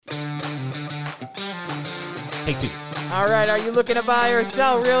Take two. All right, are you looking to buy or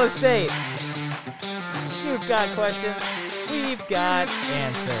sell real estate? You've got questions. We've got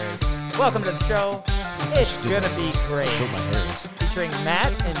answers. Welcome to the show. It's going to be great. Show my hairs. Featuring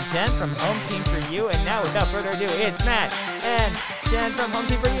Matt and Jen from Home Team For You. And now, without further ado, it's Matt and Jen from Home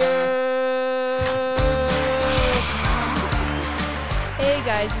Team For You. Hey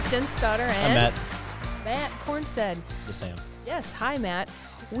guys, it's Jen Stoddard and I'm Matt. Matt Cornstead. Yes, I am. Yes, hi Matt.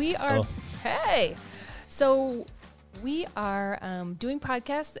 We are, Hello. hey. So we are doing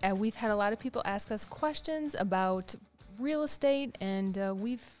podcasts, and we've had a lot of people ask us questions about real estate, and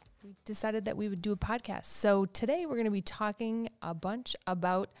we've decided that we would do a podcast. So today we're going to be talking a bunch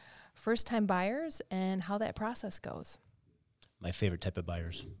about first-time buyers and how that process goes. My favorite type of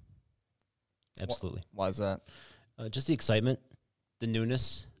buyers. Absolutely. Why is that? Just the excitement, the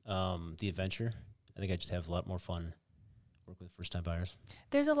newness, the adventure. I think I just have a lot more fun working with first-time buyers.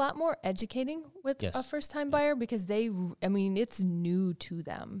 There's a lot more educating with Yes. a first-time buyer because it's new to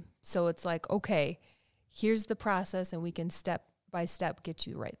them. So it's like, okay, here's the process, and we can step by step get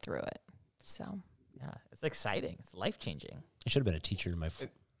you right through it. So Yeah, it's exciting. It's life-changing. I should have been a teacher in my...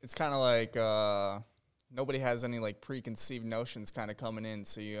 It's kind of like nobody has any like preconceived notions kind of coming in,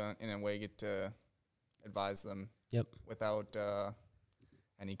 so you in a way get to advise them. Yep. Without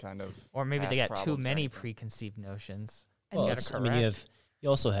any kind of Or maybe they past got too problems or many anything. preconceived notions. Well, You it's- gotta I mean, correct. you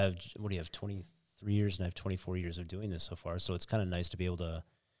also have, what do you have, 23 years, and I have 24 years of doing this so far, so it's kind of nice to be able to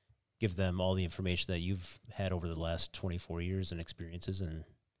give them all the information that you've had over the last 24 years and experiences and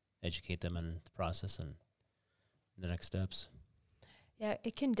educate them on the process and the next steps. yeah,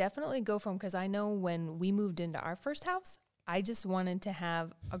 it can definitely go from, because I know when we moved into our first house, I just wanted to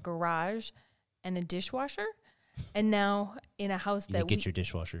have a garage and a dishwasher. And now in a house You that can get your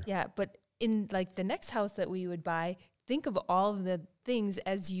dishwasher. yeah, but in like the next house that we would buy, think of all of the things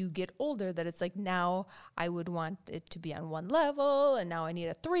as you get older that it's like now I would want it to be on one level, and now I need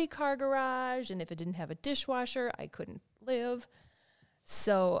a 3-car garage, and if it didn't have a dishwasher, I couldn't live.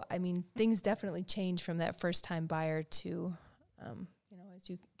 So, I mean, things definitely change from that first time buyer to, as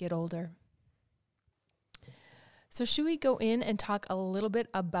you get older. So should we go in and talk a little bit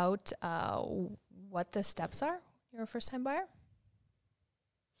about what the steps are? You're a first time buyer?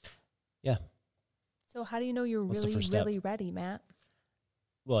 Yeah. So how do you know you're What's the really, first step? really ready, Matt?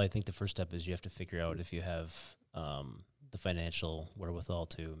 Well, I think the first step is you have to figure out if you have the financial wherewithal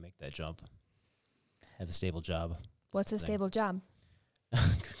to make that jump. Have a stable job. What's a Thing. stable job?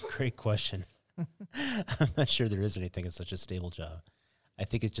 Great question. I'm not sure there is anything as such a stable job. I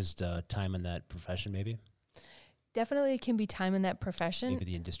think it's just time in that profession, maybe. Definitely it can be time in that profession. Maybe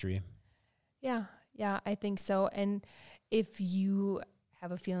the industry. Yeah, I think so. And if you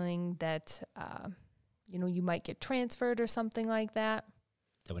have a feeling that, you might get transferred or something like that,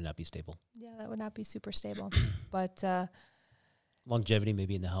 That would not be stable. yeah, that would not be super stable. But Longevity,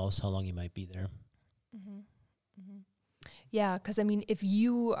 maybe in the house, how long you might be there. yeah, because I mean, if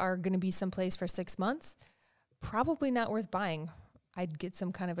you are going to be someplace for 6 months, probably not worth buying. I'd get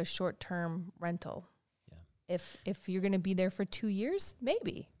some kind of a short-term rental. Yeah. If you're going to be there for 2 years,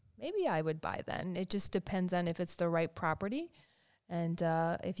 maybe I would buy then. It just depends on if it's the right property and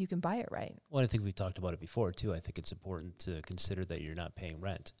if you can buy it right. Well, I think we talked about it before, too. I think it's important to consider that you're not paying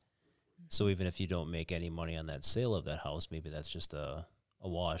rent. So even if you don't make any money on that sale of that house, maybe that's just a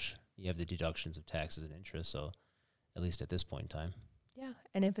wash. You have the deductions of taxes and interest, so at least at this point in time. Yeah,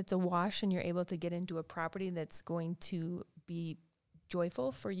 and if it's a wash and you're able to get into a property that's going to be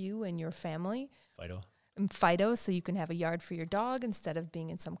joyful for you and your family, Fido. so you can have a yard for your dog instead of being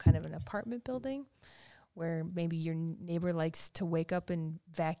in some kind of an apartment building where maybe your neighbor likes to wake up and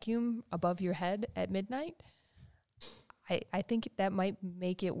vacuum above your head at midnight. I think that might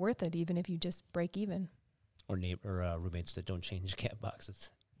make it worth it, even if you just break even. Or roommates that don't change cat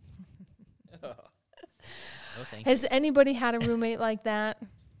boxes. No, thank Has anybody had a roommate like that?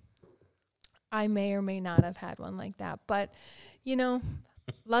 I may or may not have had one like that. But,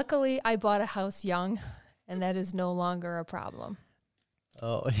 luckily I bought a house young, and that is no longer a problem.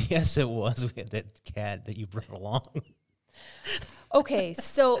 Oh, yes, it was. We had that cat that you brought along. Okay,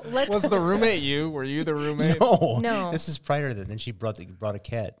 so let's... Was the roommate you? Were you the roommate? No. This is prior to that. Then she brought a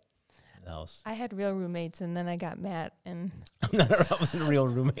cat in the house. I had real roommates, and then I got Matt, and... I wasn't a real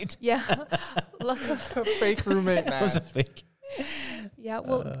roommate. Yeah, luckily... A fake roommate, That was a Matt. fake. Yeah,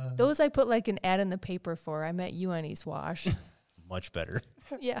 well, those I put like an ad in the paper for. I met you on East Wash. Much better.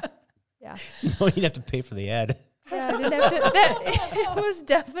 Yeah. No, you didn't have to pay for the ad. Yeah, I didn't have to. It was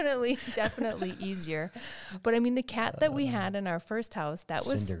definitely easier. But I mean, the cat that we had in our first house, that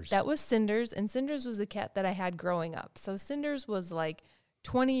was Cinders, and Cinders was the cat that I had growing up. So Cinders was like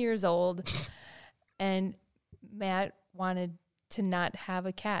 20 years old, and Matt wanted to not have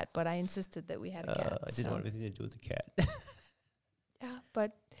a cat, but I insisted that we had a cat. I didn't want anything to do with the cat. Yeah,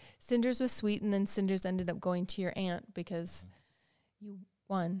 but Cinders was sweet, and then Cinders ended up going to your aunt because you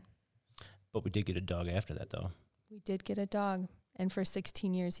won. But we did get a dog after that, though. We did get a dog, and for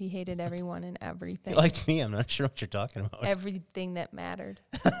 16 years, he hated everyone and everything. He liked me. I'm not sure what you're talking about. Everything that mattered.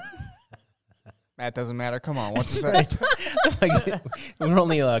 Matt doesn't matter. Come on, what's to say? Like, we're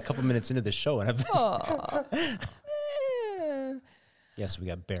only a couple minutes into the show, and I've been Aw. yes, we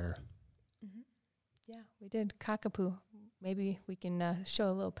got Bear. Yeah, we did. Cockapoo. Maybe we can show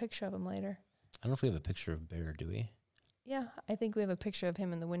a little picture of him later. I don't know if we have a picture of Bear, do we? Yeah, I think we have a picture of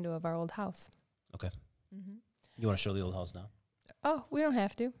him in the window of our old house. Okay. Mm-hmm. You want to show the old house now? Oh, we don't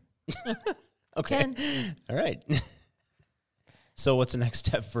have to. Okay. Ken. All right. So what's the next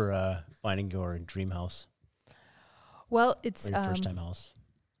step for finding your dream house Well, it's or your first time house?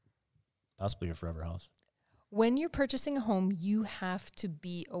 Possibly your forever house. when you're purchasing a home, you have to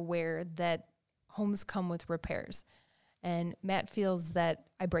be aware that homes come with repairs. And Matt feels that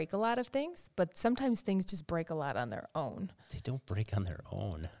I break a lot of things, but sometimes things just break a lot on their own. They don't break on their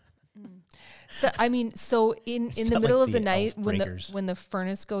own. So I mean, so in It's the not middle like of the the night elf when breakers. when the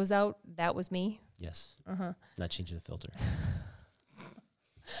furnace goes out, that was me. Yes. Uh-huh. Not changing the filter.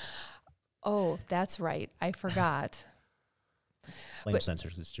 Oh, that's right. I forgot. Flame But- sensor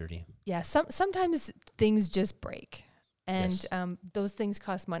gets dirty. Yeah, sometimes things just break, and Yes. those things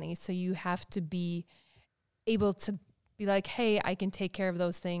cost money. So you have to be able to be like, hey, I can take care of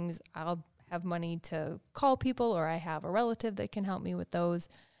those things. I'll have money to call people, or I have a relative that can help me with those.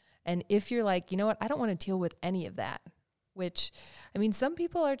 And if you're like, you know what, I don't want to deal with any of that, which, I mean, some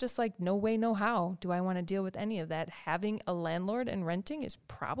people are just like, no way, no how do I want to deal with any of that. Having a landlord and renting is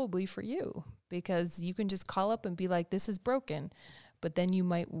probably for you, because you can just call up and be like, this is broken. But then you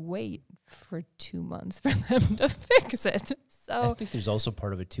might wait for 2 months for them to fix it. I So think there's also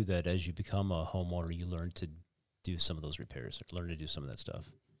part of it too that as you become a homeowner, you learn to do some of those repairs, or learn to do some of that stuff,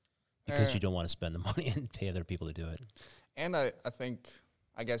 because you don't want to spend the money and pay other people to do it. And I think,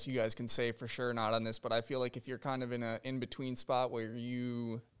 I guess you guys can say for sure not on this, but I feel like if you're kind of in a in-between spot where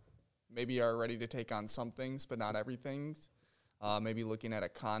you maybe are ready to take on some things but not everything, maybe looking at a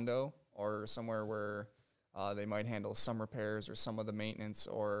condo or somewhere where they might handle some repairs or some of the maintenance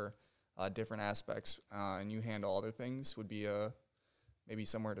or different aspects, and you handle other things would be maybe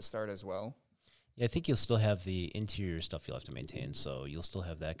somewhere to start as well. Yeah, I think you'll still have the interior stuff you'll have to maintain, so you'll still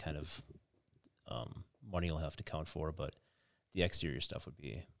have that kind of money you'll have to count for, but the exterior stuff would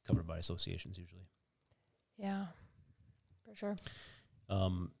be covered by associations usually. yeah, for sure.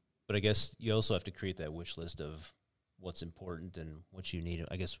 But I guess you also have to create that wish list of what's important and what you need.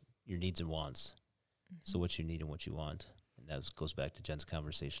 I guess your needs and wants. So what you need and what you want. And that goes back to Jen's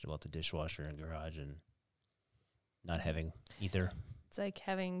conversation about the dishwasher and garage and not having either. It's like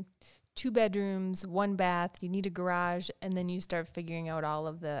having 2 bedrooms, 1 bath, you need a garage, and then you start figuring out all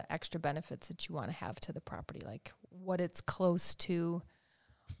of the extra benefits that you want to have to the property, like what it's close to,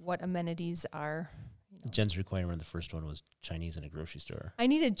 what amenities are. You know. Jen's requirement, the first one was Chinese in a grocery store. I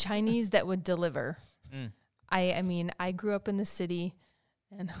needed Chinese that would deliver. Mm. I mean, I grew up in the city,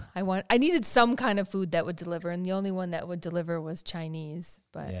 and I needed some kind of food that would deliver, and the only one that would deliver was Chinese.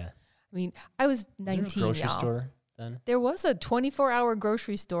 But Yeah. I mean, I was Is there a 19, grocery y'all. store then? There was a 24-hour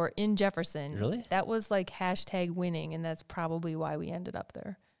grocery store in Jefferson. Really? That was like #winning, and that's probably why we ended up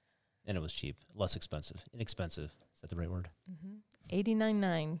there. And it was cheap, less expensive, inexpensive. Is that the right word? $89.9.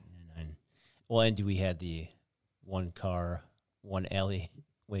 $99. Well, and we had the 1 car, 1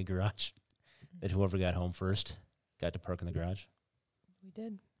 alleyway garage that whoever got home first got to park in the garage. We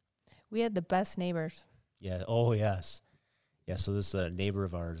did. We had the best neighbors. Yeah. Oh, yes. Yeah. So this neighbor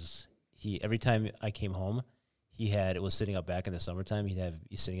of ours, every time I came home, it was sitting out back in the summertime.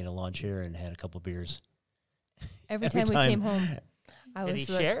 He's sitting in a lawn chair and had a couple beers. Every Every time we time. came home, I Did was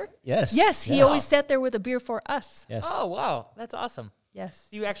he like, share? Yes. Yes, he Yes. always sat there with a beer for us. Yes. Oh, wow. That's awesome. Yes.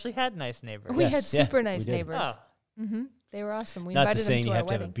 You actually had nice neighbors. We Yes, had yeah, super we nice did. neighbors. Oh, They were awesome. We Not to invited them saying to you our have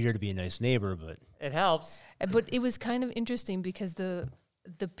to have a wedding. beer to be a nice neighbor, but it helps. But it was kind of interesting because the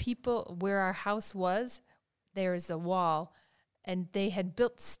people where our house was, there's a wall, and they had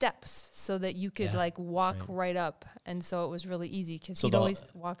built steps so that you could Yeah, like walk right. right up, and so it was really easy because So he'd the- always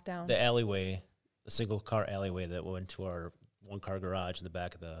walk down. the alleyway, the single car alleyway that went to our 1 car garage in the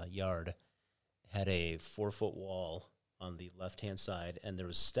back of the yard had a 4-foot wall on the left-hand side, and there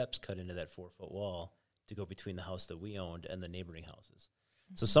was steps cut into that 4-foot wall to go between the house that we owned and the neighboring houses.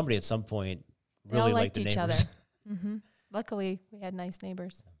 So somebody at some point They all really liked liked the each other. neighbors. Luckily, we had nice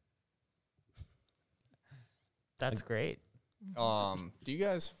neighbors. That's great. Do you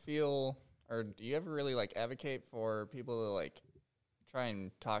guys feel, or do you ever really like advocate for people to like try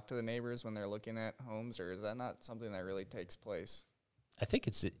and talk to the neighbors when they're looking at homes, or is that not something that really takes place? I think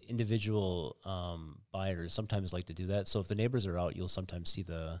it's individual buyers sometimes like to do that. So if the neighbors are out, you'll sometimes see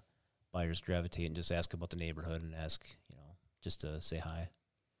the buyers gravitate and just ask about the neighborhood and ask, just to say hi.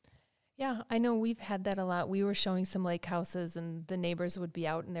 Yeah, I know we've had that a lot. We were showing some lake houses and the neighbors would be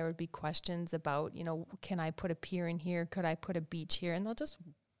out and there would be questions about, can I put a pier in here? Could I put a beach here? And they'll just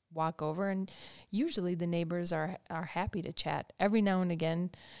walk over, and usually the neighbors are happy to chat. Every now and again,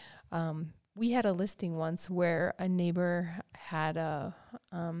 we had a listing once where a neighbor had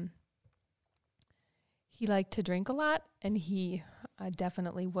he liked to drink a lot, and he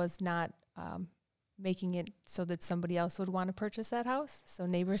definitely was not making it so that somebody else would want to purchase that house. So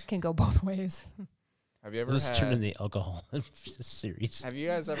neighbors can go both ways. Have you ever This turned into the alcohol series. Have you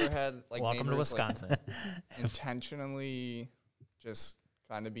guys ever had like Welcome to neighbors Wisconsin. like, intentionally just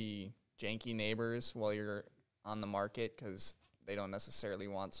kind of be janky neighbors while you're on the market because they don't necessarily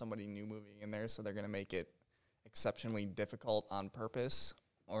want somebody new moving in there, so they're going to make it exceptionally difficult on purpose?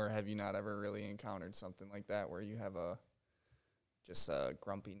 Or have you not ever really encountered something like that where you have just a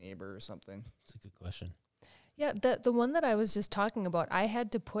grumpy neighbor or something? That's a good question. Yeah, the one that I was just talking about, I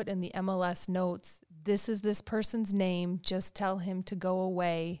had to put in the MLS notes, this is this person's name, just tell him to go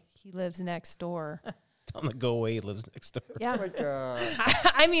away. He lives next door. Tell him to go away, he lives next door. Yeah. Like,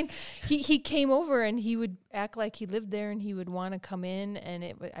 I mean, he came over and he would act like he lived there and he would want to come in, and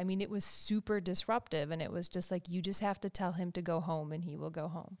it was super disruptive, and it was just like, you just have to tell him to go home and he will go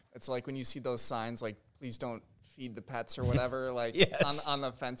home. it's like when you see those signs like, please don't feed the pets or whatever, like Yes. on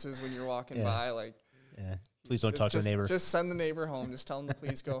the fences when you're walking Yeah. by, like, Yeah. Please don't talk to the neighbor. Just send the neighbor home. Just tell them to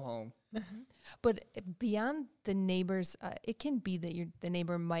please go home. But beyond the neighbors, it can be that the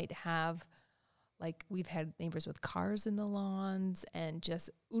neighbor might have, like we've had neighbors with cars in the lawns and just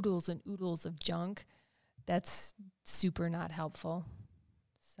oodles and oodles of junk. That's super not helpful.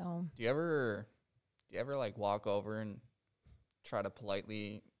 So Do you ever like walk over and try to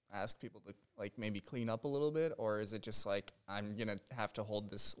politely ask people to like maybe clean up a little bit, or is it just like, I'm gonna have to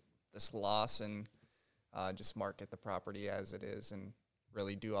hold this loss and just market the property as it is and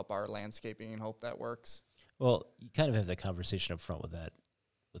really do up our landscaping and hope that works? Well, you kind of have that conversation up front with that.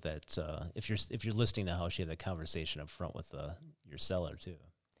 If you're listing the house, you have that conversation up front with your seller too.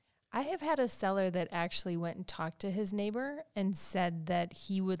 I have had a seller that actually went and talked to his neighbor and said that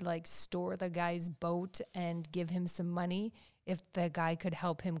he would like store the guy's boat and give him some money if the guy could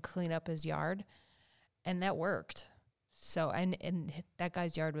help him clean up his yard. And that worked. So, and that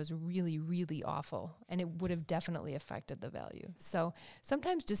guy's yard was really, really awful, and it would have definitely affected the value. So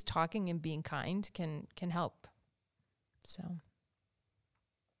sometimes just talking and being kind can help. So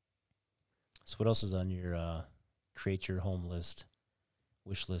what else is on your create your home list,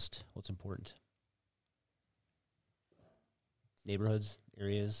 wish list? What's important? Neighborhoods,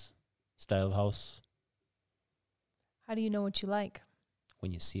 areas, style of house. how do you know what you like?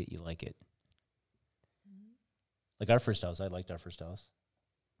 When you see it, you like it. Like our first house, I liked our first house.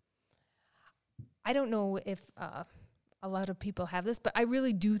 I don't know if a lot of people have this, but I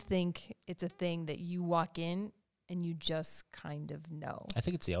really do think it's a thing that you walk in and you just kind of know. I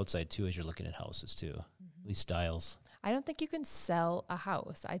think it's the outside too, as you're looking at houses too, at least styles. I don't think you can sell a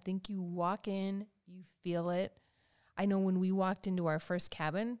house. I think you walk in, you feel it. I know when we walked into our first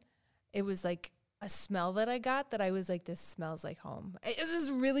cabin, it was like a smell that I got that I was like, this smells like home. It was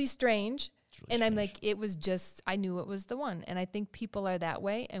just really strange. It's really And I'm strange. like, it was just, I knew it was the one. And I think people are that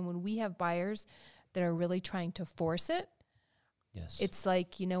way. And when we have buyers that are really trying to force it, Yes. it's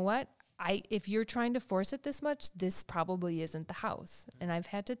like, you know what? If you're trying to force it this much, this probably isn't the house. And I've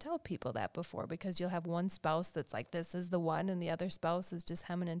had to tell people that before, because you'll have one spouse that's like, this is the one, and the other spouse is just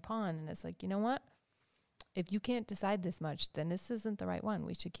hemming and pawing. And it's like, you know what? If you can't decide this much, then this isn't the right one.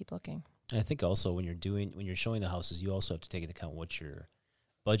 We should keep looking. And I think also when you're showing the houses, you also have to take into account what your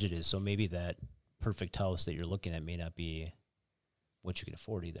budget is. So maybe that perfect house that you're looking at may not be what you can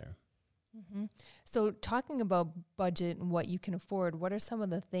afford either. Mm-hmm. So talking about budget and what you can afford, what are some of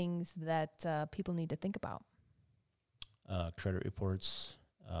the things that people need to think about? Credit reports,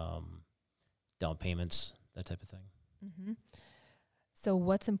 down payments, that type of thing. Mm-hmm. So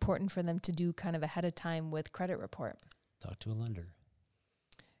what's important for them to do kind of ahead of time with credit report? Talk to a lender.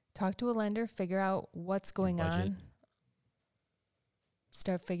 Talk to a lender, figure out what's going budget. on.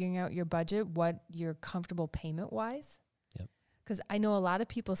 Start figuring out your budget, what you're comfortable payment-wise. Yep. Because I know a lot of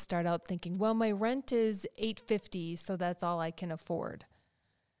people start out thinking, well, my rent is $850, so that's all I can afford.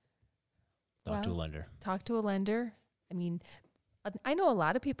 Talk to a Well, lender. Talk to a lender. I mean, I know a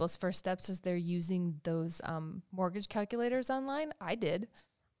lot of people's first steps is they're using those mortgage calculators online. I did.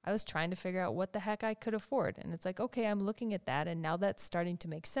 I was trying to figure out what the heck I could afford. And it's like, okay, I'm looking at that, and now that's starting to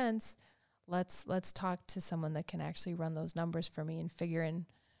make sense. Let's talk to someone that can actually run those numbers for me and figure in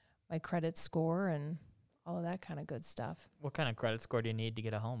my credit score and all of that kind of good stuff. What kind of credit score do you need to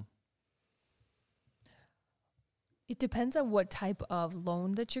get a home? It depends on what type of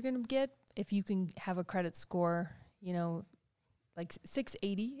loan that you're going to get. If you can have a credit score, you know, like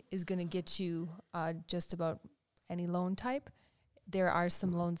 680 is going to get you just about any loan type. There are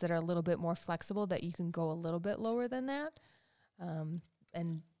some loans that are a little bit more flexible that you can go a little bit lower than that.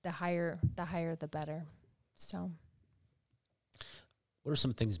 And the higher, the better. So What are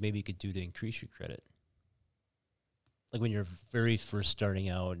some things maybe you could do to increase your credit? Like when you're very first starting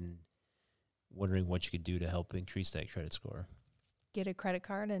out and wondering what you could do to help increase that credit score. get a credit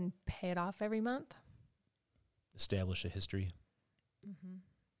card and pay it off every month. Establish a history. Mm-hmm.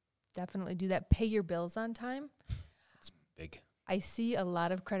 Definitely do that. Pay your bills on time. It's big. I see a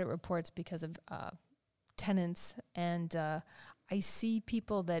lot of credit reports because of tenants, and I see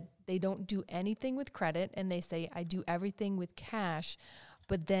people that they don't do anything with credit, and they say, I do everything with cash,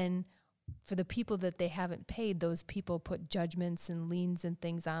 but then for the people that they haven't paid, those people put judgments and liens and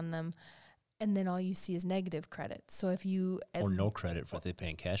things on them, and then all you see is negative credit. So if you... Or no credit for if they're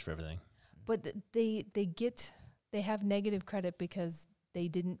paying cash for everything. But they have negative credit because they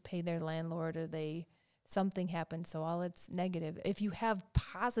didn't pay their landlord, or something happened, so all it's negative. If you have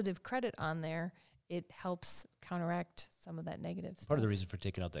positive credit on there, it helps counteract some of that negative stuff. Part of the reason for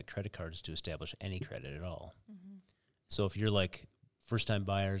taking out that credit card is to establish any credit at all. Mm-hmm. So if you're like first-time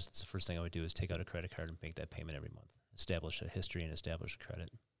buyers, that's the first thing I would do is take out a credit card and make that payment every month. Establish a history and establish a credit.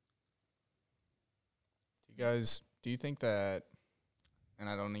 Do you think that, and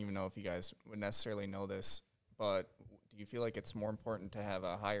I don't even know if you guys would necessarily know this, but do you feel like it's more important to have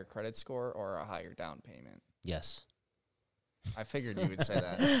a higher credit score or a higher down payment? Yes. I figured you would say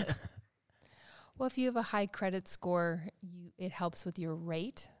that. Well, if you have a high credit score, it helps with your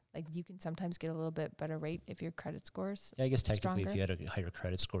rate. Like you can sometimes get a little bit better rate if your credit scores. Yeah, I guess technically stronger. if you had a higher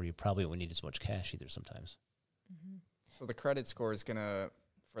credit score, you probably wouldn't need as much cash either sometimes. Mm-hmm. So the credit score is gonna,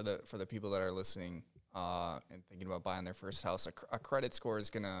 for the people that are listening and thinking about buying their first house, a credit score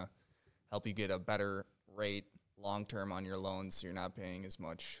is gonna help you get a better rate long term on your loans, so you're not paying as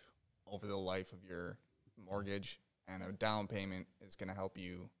much over the life of your mortgage, and a down payment is gonna help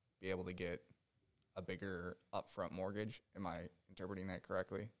you be able to get a bigger upfront mortgage. Am I interpreting that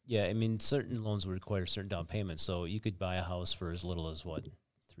correctly? Yeah, I mean, certain loans would require certain down payments. So you could buy a house for as little as,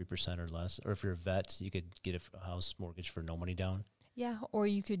 3% or less? Or if you're a vet, you could get a house mortgage for no money down. Yeah, or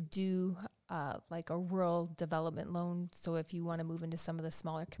you could do like a rural development loan. So if you want to move into some of the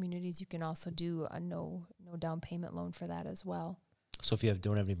smaller communities, you can also do a no down payment loan for that as well. So if you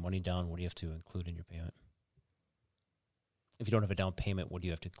don't have any money down, what do you have to include in your payment? If you don't have a down payment, what do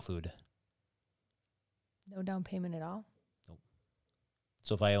you have to include? No down payment at all? Nope.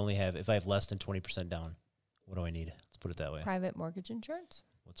 So if I have less than 20% down, what do I need? Let's put it that way. Private mortgage insurance.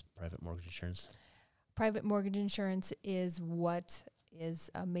 What's private mortgage insurance? Private mortgage insurance is what is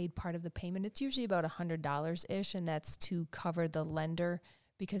made part of the payment. It's usually about $100-ish, and that's to cover the lender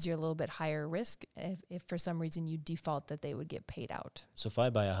because you're a little bit higher risk. If for some reason you default, that they would get paid out. So if I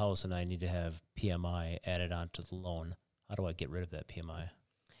buy a house and I need to have PMI added onto the loan, how do I get rid of that PMI?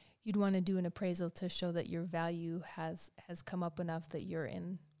 You'd want to do an appraisal to show that your value has come up enough that you're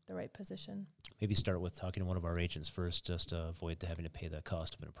in the right position. Maybe start with talking to one of our agents first, just to avoid having to pay the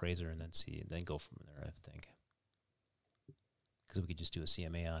cost of an appraiser, and then go from there, I think. Because we could just do a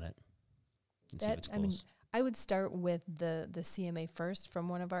CMA on it and see if it's close. I would start with the CMA first from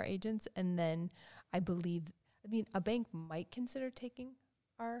one of our agents, and then a bank might consider taking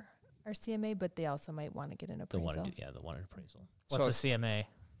our CMA, but they also might want to get an appraisal. The one appraisal. What's a CMA?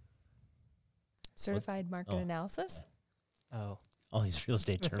 Certified Market Analysis. Oh. All these real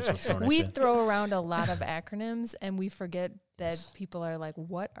estate terms are thrown at We you. throw around a lot of acronyms, and we forget that people are like,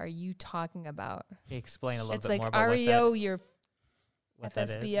 what are you talking about? Can you explain a little It's bit like more about REO, your what that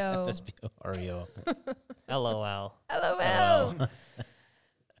is? FSBO. FSBO, REO. LOL. LOL.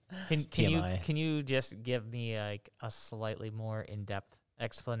 Can you just give me like a slightly more in-depth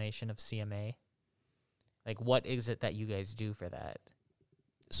explanation of CMA? Like, what is it that you guys do for that?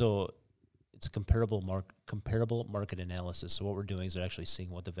 So it's a comparable market analysis. So what we're doing is we're actually seeing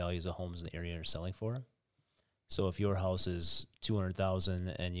what the values of homes in the area are selling for. So if your house is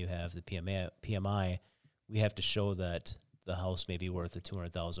 $200,000 and you have the PMI, we have to show that the house may be worth the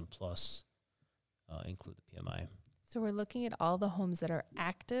 $200,000 plus include the PMI. So we're looking at all the homes that are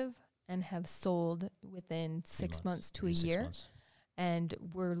active and have sold within 6 months to a 6 year. months. And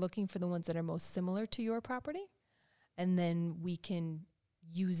we're looking for the ones that are most similar to your property. And then we can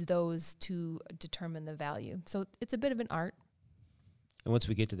use those to determine the value. So it's a bit of an art. And once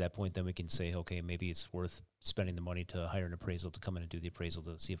we get to that point, then we can say, okay, maybe it's worth spending the money to hire an appraisal to come in and do the appraisal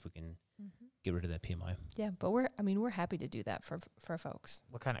to see if we can get rid of that PMI. Yeah, but we're happy to do that for folks.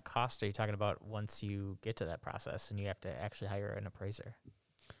 What kind of cost are you talking about once you get to that process and you have to actually hire an appraiser?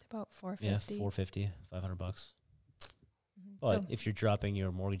 It's about $450. Yeah, $450, $500. Mhm. But So- if you're dropping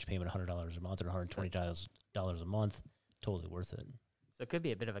your mortgage payment $100 a month or $120 a month, totally worth it. So it could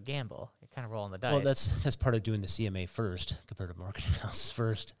be a bit of a gamble. You're kind of rolling the dice. Well, that's part of doing the CMA first, comparative market analysis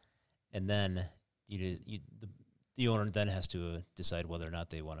first, and then the owner then has to decide whether or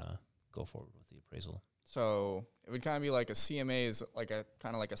not they want to go forward with the appraisal. So it would kind of be like a CMA is like a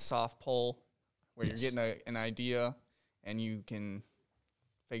kind of like a soft pull where Yes. you're getting an idea and you can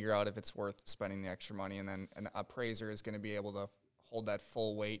figure out if it's worth spending the extra money. And then an appraiser is going to be able to hold that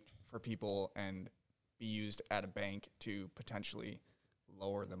full weight for people and be used at a bank to potentially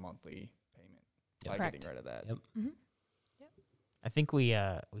lower the monthly payment by Correct. getting rid of that. Yep. I think we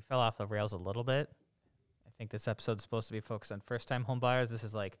fell off the rails a little bit. I think this episode's supposed to be focused on first-time home buyers. This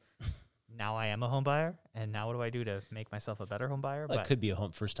is like, now I am a home buyer, and now what do I do to make myself a better home buyer? Well, it could be a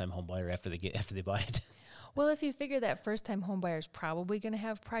first-time home buyer after they buy it. Well, if you figure that first-time home buyer is probably going to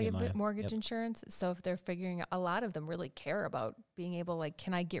have private PMI, mortgage yep. insurance, so if they're figuring, a lot of them really care about being able, like,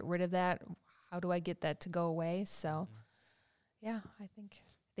 can I get rid of that? How do I get that to go away? So, yeah, I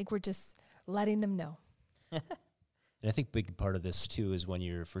think we're just letting them know. And I think big part of this too is when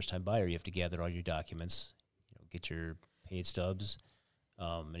you're a first-time buyer, you have to gather all your documents, get your paid stubs,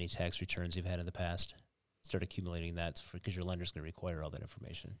 any tax returns you've had in the past, start accumulating that because your lender's going to require all that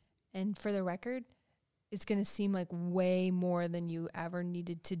information. And for the record, it's going to seem like way more than you ever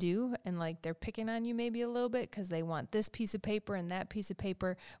needed to do. And like they're picking on you maybe a little bit because they want this piece of paper and that piece of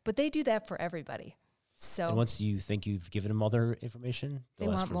paper. But they do that for everybody. So And once you think you've given them all their information, they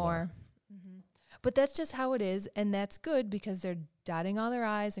they'll ask want for more. Hmm. But that's just how it is. And that's good because they're dotting all their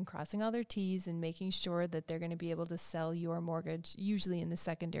I's and crossing all their T's and making sure that they're going to be able to sell your mortgage, usually in the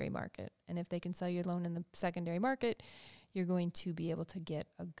secondary market. And if they can sell your loan in the secondary market, you're going to be able to get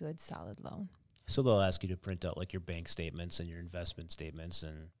a good, solid loan. So they'll ask you to print out like your bank statements and your investment statements,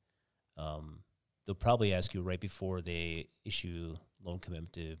 and they'll probably ask you right before they issue loan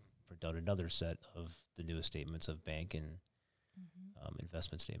commitment to print out another set of the newest statements of bank and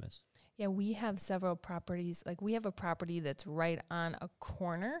investment statements. Yeah, we have several properties. Like we have a property that's right on a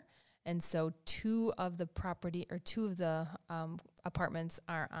corner. And so two of the apartments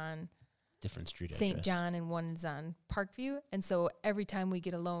are on Different street St. address. John and one is on Parkview. And so every time we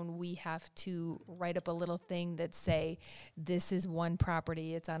get a loan, we have to write up a little thing that say, this is one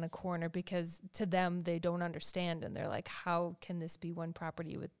property, it's on a corner, because to them, they don't understand. And they're like, how can this be one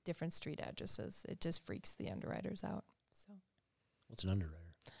property with different street addresses? It just freaks the underwriters out. So What's an underwriter?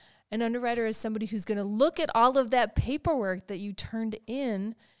 an underwriter is somebody who's going to look at all of that paperwork that you turned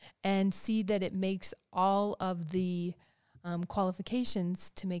in and see that it makes all of the qualifications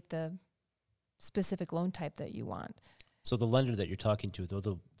to make the specific loan type that you want. So the lender that you're talking to,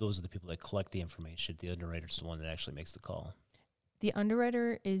 those are the people that collect the information. The underwriter's the one that actually makes the call. The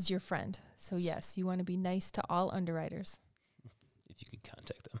underwriter is your friend. So yes, you want to be nice to all underwriters. If you could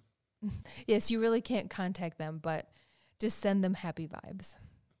contact them. Yes, you really can't contact them, but just send them happy vibes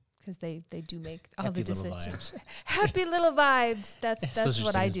because they do make all Happy the little decisions. vibes. Happy little vibes. That's Those are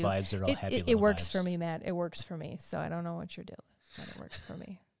what I Susan's do. Vibes. They're all happy It little works vibes. for me, Matt. It works for me. So I don't know what your deal is, but it works for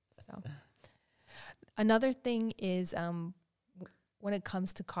me. So another thing is when it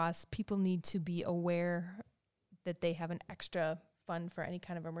comes to costs, people need to be aware that they have an extra fund for any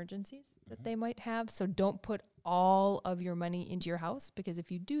kind of emergencies that they might have. So don't put all of your money into your house, because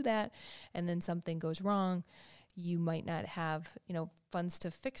if you do that and then something goes wrong, you might not have, funds to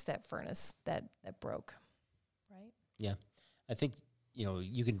fix that furnace that broke, right? Yeah. I think,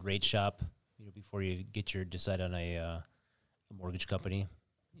 you can rate shop, before you decide on a mortgage company.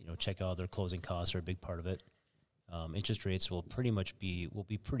 Check out their closing costs are a big part of it. Interest rates will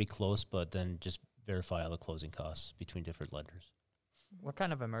be pretty close, but then just verify all the closing costs between different lenders. What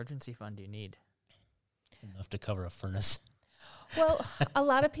kind of emergency fund do you need? Enough to cover a furnace. Well, a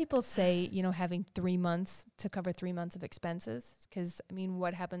lot of people say, having 3 months to cover 3 months of expenses. Because,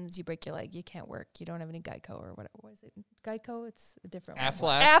 what happens? You break your leg, you can't work, you don't have any Geico or what is it? Geico? It's a different one.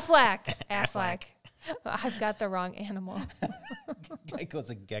 Aflac. Aflac. I've got the wrong animal. Geico's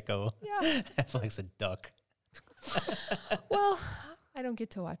a gecko. Yeah. Affleck's a duck. Well, I don't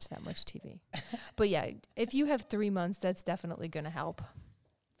get to watch that much TV. But yeah, if you have 3 months, that's definitely going to help.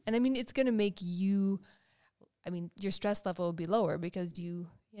 And it's going to make you, your stress level will be lower because you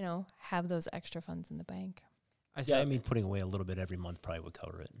have those extra funds in the bank. Yeah, I mean, putting away a little bit every month probably would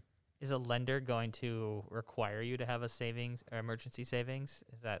cover it. Is a lender going to require you to have a savings or emergency savings?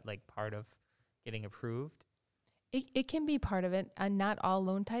 Is that like part of getting approved? It can be part of it, and not all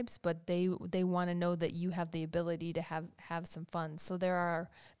loan types, but they want to know that you have the ability to have some funds. So there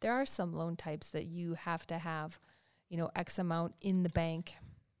are some loan types that you have to have, X amount in the bank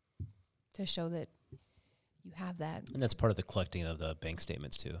to show that you have that. And that's part of the collecting of the bank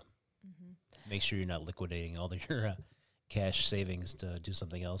statements too. Mm-hmm. Make sure you're not liquidating all your cash savings to do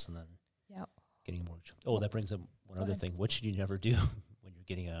something else and then Yep. getting a mortgage. Oh, that brings up one Go other ahead. thing. What should you never do when you're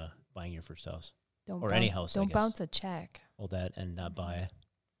getting buying your first house? Don't Or any house, I Don't guess. bounce a check. Well, that and not buy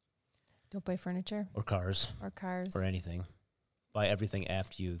Don't buy furniture or cars or cars. or anything. Buy everything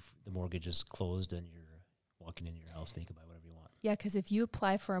after the mortgage is closed and you're walking into your house and you can buy whatever you want. Yeah, because if you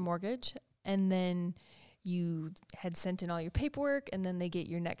apply for a mortgage and then you had sent in all your paperwork and then they get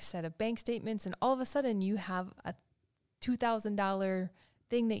your next set of bank statements and all of a sudden you have a $2,000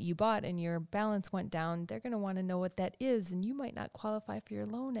 thing that you bought and your balance went down, they're going to want to know what that is and you might not qualify for your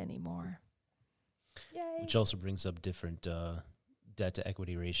loan anymore. Yay. Which also brings up different debt to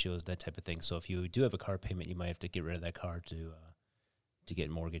equity ratios, that type of thing. So if you do have a car payment, you might have to get rid of that car to get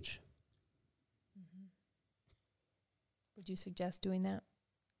a mortgage. Mm-hmm. Would you suggest doing that?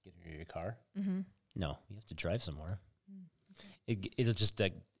 Get rid of your car? Mm-hmm. No, you have to drive somewhere. Mm. It'll just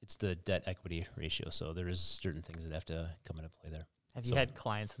it's the debt equity ratio. So there is certain things that have to come into play there. Have So- you had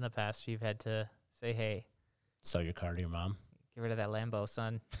clients in the past where you've had to say, hey, Sell your car to your mom. get rid of that Lambo,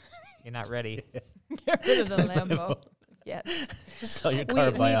 son. You're not ready. Get rid of the Lambo. Yes. Sell your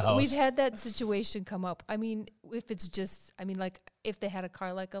car, buy a house. We've had that situation come up. I mean, if it's just, like if they had a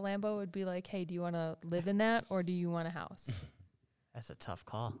car like a Lambo, it would be like, hey, do you want to live in that or do you want a house? That's a tough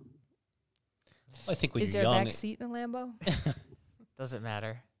call. I think when Is you're there a young, back seat in a Lambo? Doesn't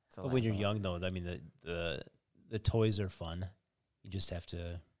matter. It's a but when you're Lambo. young though, I mean the toys are fun. You just have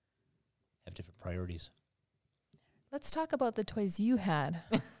to have different priorities. Let's talk about the toys you had.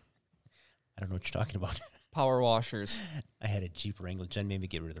 I don't know what you're talking about. Power washers. I had a Jeep Wrangler. Jen made me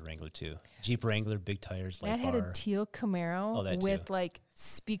get rid of the Wrangler too. Jeep Wrangler, big tires, light Matt had bar. a teal Camaro Oh, that with too. like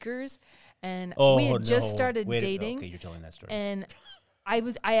speakers, and Oh, we had just no. started Wait, dating. Okay, you're telling that story. And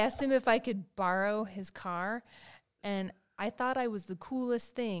I asked him if I could borrow his car, and I thought I was the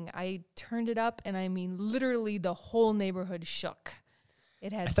coolest thing. I turned it up, and I mean, literally the whole neighborhood shook.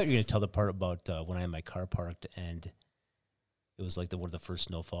 It had. I thought you were going to tell the part about when I had my car parked and it was like one of the first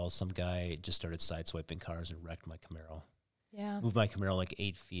snowfalls. Some guy just started sideswiping cars and wrecked my Camaro. Yeah, Moved my Camaro like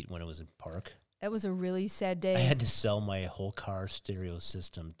 8 feet when it was in park. that was a really sad day. I had to sell my whole car stereo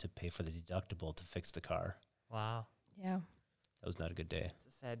system to pay for the deductible to fix the car. Wow. Yeah, That was not a good day.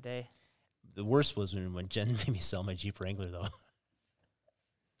 It's a sad day. The worst was when Jen made me sell my Jeep Wrangler, though.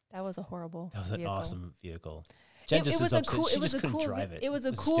 that was a horrible. That was an vehicle. awesome vehicle. Jen It just was is a upset. cool. She It was just a couldn't cool. drive it. It was a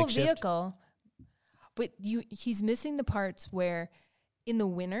a cool stick shift. vehicle, but he's missing the parts where, in the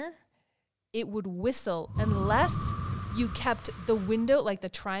winter, it would whistle unless you kept the window, like the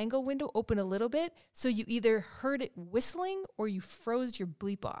triangle window, open a little bit, so you either heard it whistling or you froze your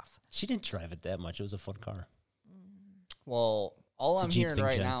bleep off. She didn't drive it that much. It was a fun car. Well, all It's a I'm Jeep hearing thing,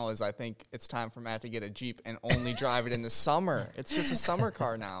 right Jen. now is I think it's time for Matt to get a Jeep and only drive it in the summer. It's just a summer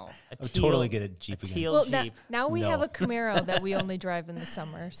car now. A I would totally get a Jeep a again. teal Well, Jeep. now we have No. a Camaro that we only drive in the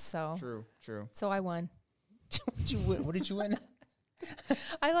summer, so True. I won. What did you win?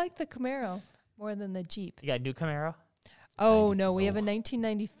 I like the Camaro more than the Jeep. You got a new Camaro? Oh no, we have a No.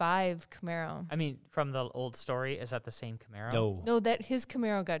 1995 Camaro. I mean, from the old story, is that the same Camaro? No. No, that his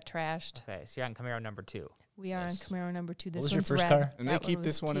Camaro got trashed. Okay, so you're on Camaro number 2. We are Yes. on Camaro number 2. This was your one's first red. car? And That they keep was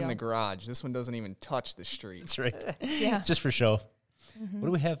this one in the teal. garage. This one doesn't even touch the street. That's right. Yeah. It's just for show. Mhm. What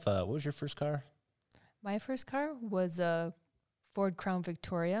do we have? What was your first car? My first car was a Ford Crown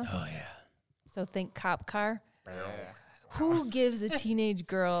Victoria. Oh, yeah. So think cop car. Yeah. Who gives a teenage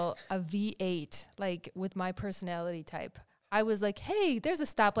girl a V8 like with my personality type? I was like, hey, there's a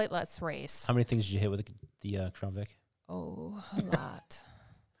stoplight, let's race. How many things did you hit with the Crown Vic? Oh, a lot.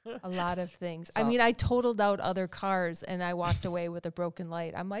 A lot of things. I So- mean, I totaled out other cars and I walked away with a broken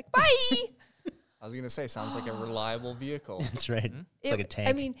light. I'm like, bye. I was gonna say, sounds like a reliable vehicle. That's right. Mhm. It's like a tank.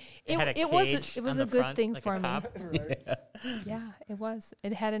 I mean, It had a it was cage it was on a the good front, thing like a for me. cop. yeah. Yeah, it was.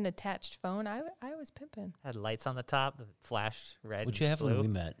 It had an attached phone. I was pimping. Had lights on the top, that flashed red. What'd and you have blue. when we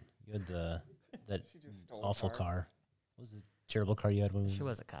met? You had that She just stole a awful car. car. What was the terrible car you had when we She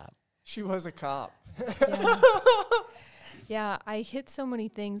was a cop. She was a cop. Yeah. Yeah, I hit so many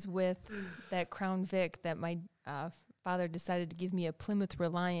things with that Crown Vic that my father decided to give me a Plymouth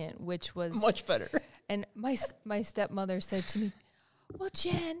Reliant, which was much better. And my stepmother said to me, "Well,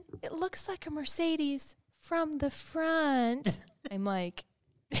 Jen, it looks like a Mercedes from the front. I'm like,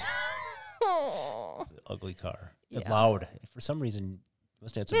 oh. It's an ugly car. Yeah. Loud. For some reason, you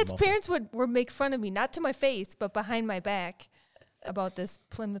must have had some Matt's muffler. parents would make fun of me, not to my face, but behind my back, about this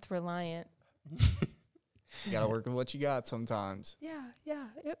Plymouth Reliant. You gotta work with what you got sometimes. Yeah,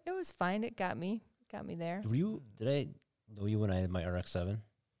 it was fine. It got me there. Did I know you when I had my RX-7?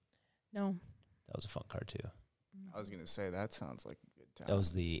 No, That was a fun car, too. I was gonna say that sounds like a good time. That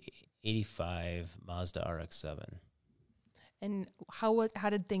was the 85 Mazda RX-7. and how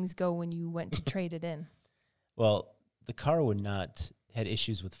did things go when you went to trade it in? Well, the car had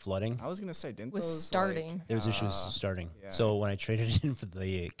issues with flooding. I was gonna say, didn't Was those, starting. like, There was issues starting. yeah. So when I traded it in for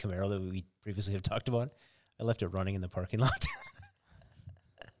the Camaro that we previously have talked about, I left it running in the parking lot.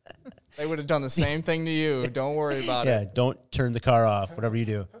 they would have done the same thing to you. Don't worry about Yeah, it. don't turn the car off, whatever you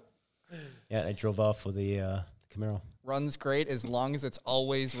do. Yeah, I drove off with the Camaro. Runs great as long as it's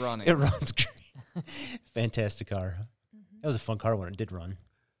always running. It runs great. Fantastic car. That was a fun car when it did run.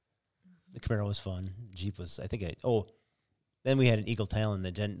 The Camaro was fun. Jeep was, then we had an Eagle Talon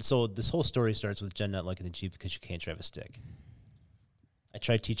that Jen. So this whole story starts with Jen not liking the Jeep because you can't drive a stick. I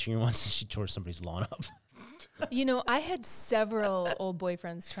tried teaching her once and she tore somebody's lawn up. You know, I had several old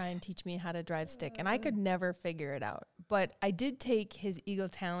boyfriends try and teach me how to drive stick, and I could never figure it out. But I did take his Eagle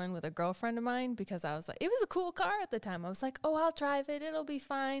Talon with a girlfriend of mine because I was like, it was a cool car at the time. I was like, oh, I'll drive it. It'll be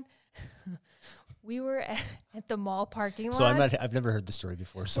fine. We were at the mall parking lot. So I've never heard the story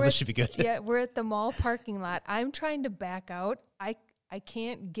before, so We're this at- should be good. Yeah, we're at the mall parking lot. I'm trying to back out. I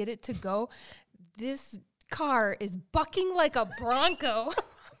can't get it to go. This car is bucking like a Bronco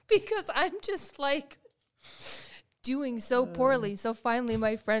because I'm just like doing so poorly. So finally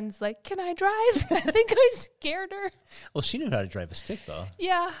my friend's like, can I drive? I think I scared her. Well, she knew how to drive a stick, though.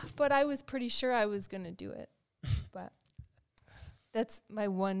 Yeah, but I was pretty sure I was going to do it. But that's my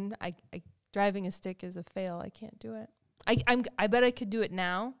one, driving a stick is a fail. I can't do it. I bet I could do it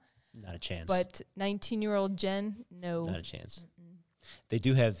now, Not a chance. but 19-year-old Jen, no. Not a chance. They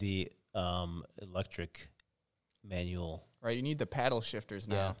do have the electric manual. Right, you need the paddle shifters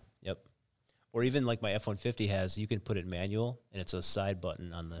now. Yep. Or even like my F-150 has, you can put it manual, and it's a side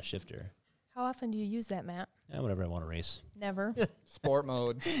button on the shifter. How often do you use that, Matt? Whenever I want to race. Never. Sport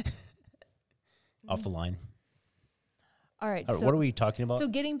mode. Off the line. All right. All right, what are we talking about? So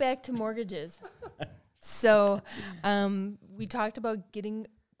getting back to mortgages. So we talked about getting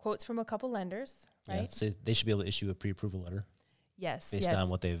quotes from a couple lenders, Yeah, right? so they should be able to issue a pre-approval letter Yes. based yes. on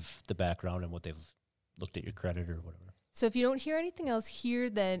the background and what they've looked at your credit or whatever. So if you don't hear anything else, hear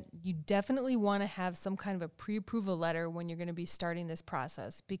that you definitely want to have some kind of a pre-approval letter when you're going to be starting this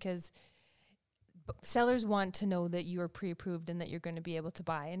process, because sellers want to know that you are pre-approved and that you're going to be able to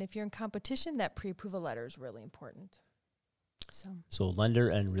buy. And if you're in competition, that pre-approval letter is really important. So lender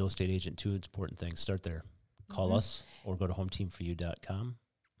and real estate agent, two important things. Start there. Call Mhm. us or go to hometeamforyou.com.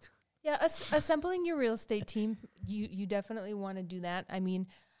 Yeah, assembling your real estate team, you definitely want to do that. I mean,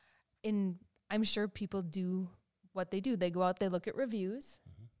 I'm sure people do what they do. They go out, they look at reviews,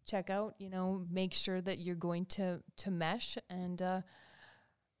 check out, make sure that you're going to mesh. And,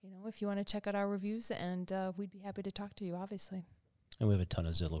 if you want to check out our reviews, and we'd be happy to talk to you, obviously. And we have a ton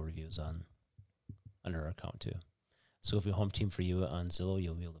of Zillow reviews under our account too. So if you home team for you on Zillow,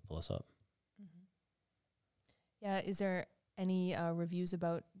 you'll be able to pull us up. Yeah, is there any reviews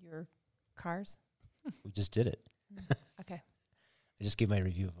about your cars? We just did it. Okay. I just gave my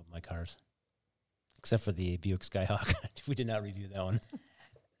review of my cars. Except for the Buick Skyhawk. We did not review that one.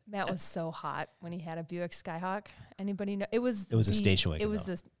 Matt was so hot when he had a Buick Skyhawk. Anybody know? It was a station wagon, It was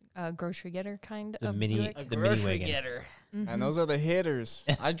though. the grocery getter kind The of mini- Buick. the mini wagon. Mhm. And those are the hitters.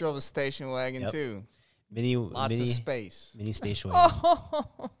 I drove a station wagon Yep. too. Mini Lots of space. Mini station wagon.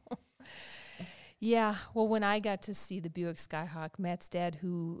 Oh, yeah. Well, when I got to see the Buick Skyhawk, Matt's dad,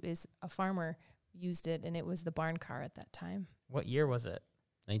 who is a farmer, used it, and it was the barn car at that time. What year was it?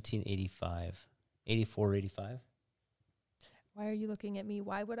 1985. 84, 85. Why are you looking at me?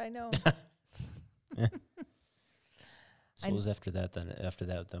 Why would I know? So it was after that then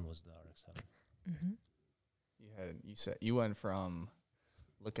was the RX-7. Mm-hmm. You went from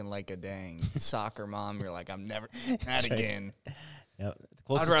looking like a dang soccer mom. You're like, I'm never That's not right. again. Yep.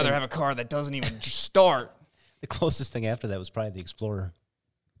 I'd rather have a car that doesn't even start. The closest thing after that was probably the Explorer.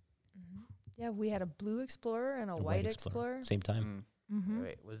 Yeah, we had a blue Explorer and a The white Explorer. Same time. Mm-hmm.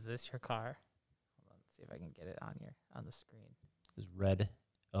 Wait, was this your car? Hold on, let's see if I can get it on the screen. It was red.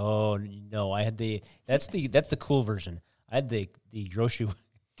 Oh no, I had that's the cool version. I had the grocery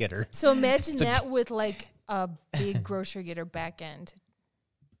getter. So imagine It's a- that with like a big grocery getter back end.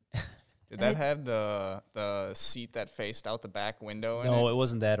 Did that have the seat that faced out the back window? No, it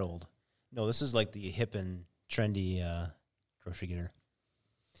wasn't that old. No, this is like the hip and trendy grocery getter.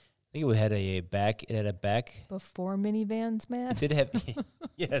 I think it had a back. It had a back. Before minivans, It man. did have.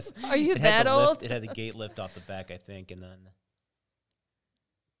 Yes. Are you It had that the old? lift, it had the gate lift off the back, I think, and then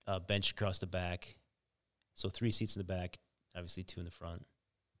a bench across the back. So 3 seats in the back, obviously 2 in the front.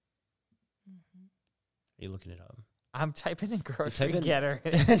 Mhm. Are you looking it up? I'm typing in grocery type in- getter.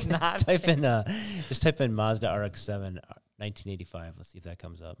 It's not. Type in. Just type in Mazda RX-7 1985. Let's see if that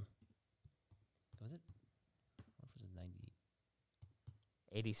comes up. Was it? What was it? 90.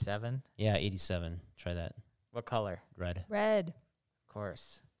 87. Yeah, 87. Try that. What color? Red. Red. Of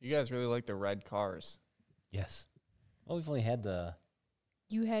course. You guys really like the red cars. Yes. Well, we've only had the.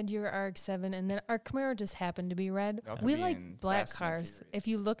 You had your RX-7, and then our Camaro just happened to be red. Y'all could We be like in black Fast and cars. Furious. If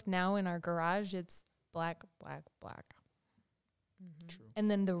you look now in our garage, it's black, black, black. True.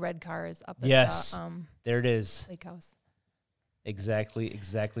 And then the red car is up at Yes. the There it is. lake house. Exactly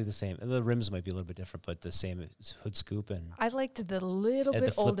the same. The rims might be a little bit different, but the same hood scoop and I liked the little Had the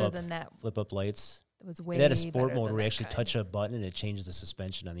bit flip older up than that. flip up lights. It was way It had a sport better mode than where you that actually kind. touch a button and it changes the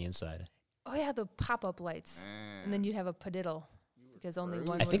suspension on the inside. Oh yeah, the pop-up lights, and then you'd have a pediddle because only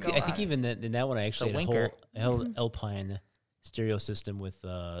one I would think go I think up. even in that one I actually had winker. a whole Alpine stereo system with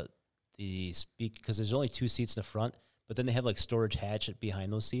the speak because there's only 2 seats in the front, but then they have like storage hatch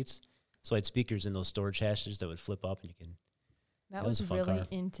behind those seats. So I had speakers in those storage hatches that would flip up and you can That that was was a fun really car.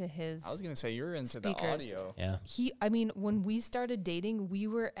 into his. I was gonna say you're into Speakers. the audio. yeah. I mean, when we started dating, we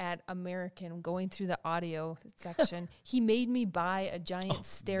were at American going through the audio section. He made me buy a giant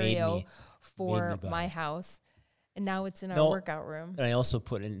stereo me for buy. my house, and now it's in our No. workout room. And I also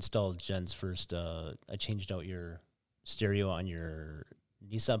installed Jen's first. I changed out your stereo on your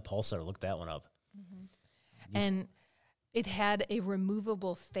Nissan Pulsar. Look that one up. Nis- And it had a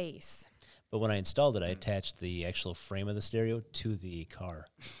removable face. But when I installed it, I attached the actual frame of the stereo to the car.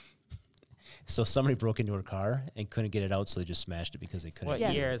 So somebody broke into her car and couldn't get it out, so they just smashed it because they couldn't. What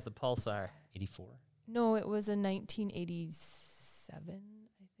Yeah. year is the Pulsar? 84. No, it was a 1987,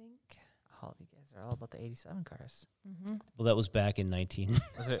 I think. Oh, you guys are all about the 87 cars. Mm-hmm. Well, that was back in 19.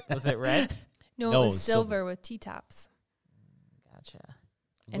 Was it red? No, No, it it was was silver silver. with T-tops. Gotcha.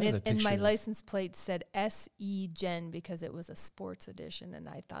 And I have it a and my picture. license plate said SE Gen because it was a sports edition, and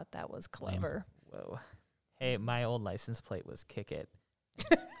I thought that was clever. Whoa. Hey, my old license plate was Kick It.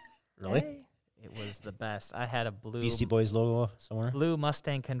 Really? Hey. It was the best. I had a Beastie Boys logo somewhere? blue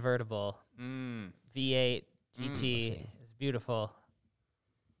Mustang convertible V8 GT. Mustang. It's beautiful.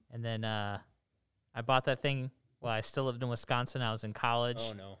 And then I bought that thing while I still lived in Wisconsin. I was in college.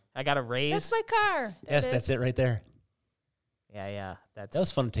 Oh, no. I got a raise. That's my car. There Yes, it that's is. it right there. Yeah. That's That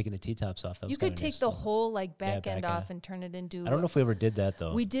was fun taking the T-tops off. That was You could kinda take nice. the whole like back back end end. off and turn it into. I don't know if we ever did that,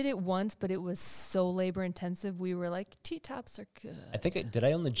 though. We did it once, but it was so labor intensive. We were like, T-tops are good. I think did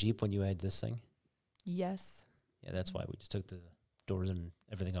I own the Jeep when you had this thing? Yes. Yeah, that's why we just took the doors and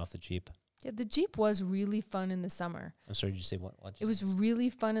everything off the Jeep. Yeah, the Jeep was really fun in the summer. I'm sorry, did you say what? It was really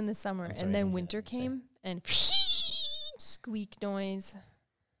fun in the summer, I'm sorry, I and didn't then hear winter that. I'm sorry. came and squeak noise.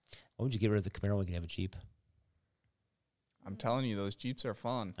 Why would you get rid of the Camaro when you can have a Jeep? I'm telling you, those Jeeps are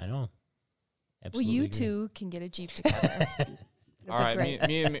fun. I know. Well, Absolutely you agree. two can get a Jeep together. It'll All be right,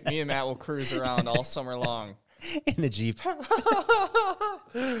 great. me and Matt will cruise around all summer long. In the Jeep.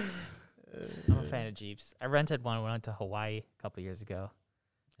 I'm a fan of Jeeps. I rented one when I went to Hawaii a couple years ago.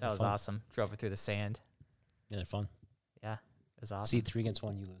 That Had was fun. awesome. Drove it through the sand. Yeah, they're fun. Yeah, it was awesome. See, 3 against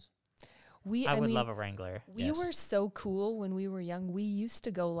 1, you lose. I would mean, love a Wrangler. we Yes. were so cool when we were young. We used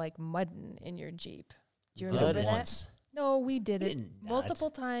to go like mudding in your Jeep. Do you Did it remember that? once. No, we did You it did not. multiple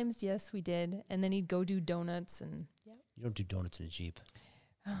times. Yes, we did. And then he'd go do donuts and You don't do donuts in a Jeep.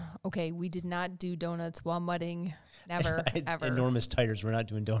 okay, we did not do donuts while mudding. Never, I had ever. Enormous tires. We're not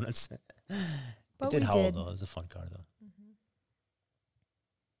doing donuts. But it did we howl, did. though. It was a fun car, though. Mhm.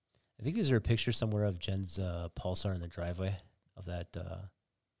 I think these are a picture somewhere of Jen's Pulsar in the driveway of that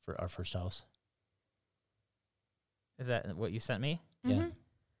for our first house. Is that what you sent me? Yeah. Mhm.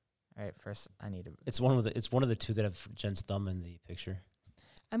 All right, first I need to. It's one of the 2 that have Jen's thumb in the picture.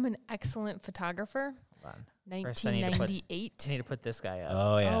 I'm an excellent photographer. Hold on. First I need to put- 1998. I need to put this guy up.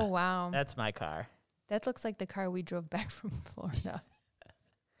 Oh, yeah. Oh wow, That's my car. that looks like the car we drove back from Florida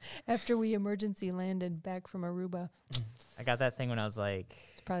after we emergency landed back from Aruba. I got that thing when I was like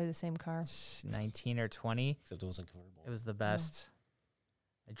It's probably the same car. 19 or 20. Except it wasn't convertible. It was the best.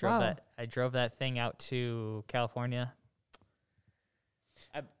 I drove Wow. that. I drove that thing out to California.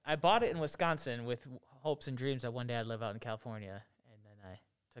 I bought it in Wisconsin with hopes and dreams that one day I'd live out in California, and then I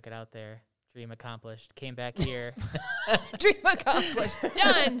took it out there. Dream accomplished. Came back here. Dream accomplished.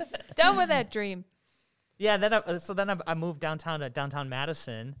 Done with that dream. Yeah. Then I moved downtown to downtown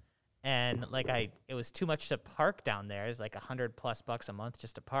Madison, and like it was too much to park down there. It's like $100+ a month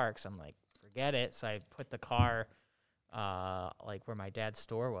just to park. So I'm like, forget it. So I put the car like where my dad's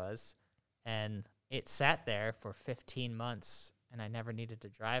store was, and it sat there for 15 months, and I never needed to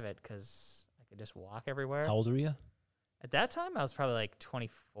drive it because I could just walk everywhere. How old were you? At that time, I was probably like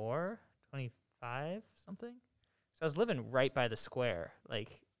 24, 25, something. So I was living right by the square.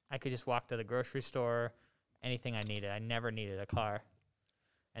 Like, I could just walk to the grocery store, anything I needed. I never needed a car.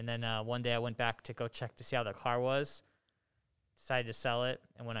 And then one day I went back to go check to see how the car was, decided to sell it.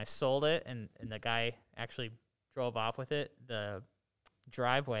 And when I sold it and the guy actually drove off with it, the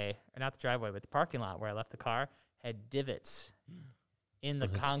driveway, or not the driveway, but the parking lot where I left the car had divots in the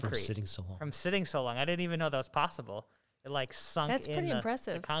concrete. From sitting so long. From sitting so long. I didn't even know that was possible. It like sunk That's in pretty the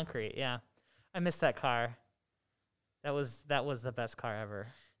impressive. concrete. Yeah. I miss that car. That was the best car ever.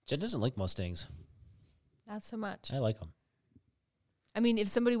 Jen doesn't like Mustangs. Not so much. I like them. I mean, if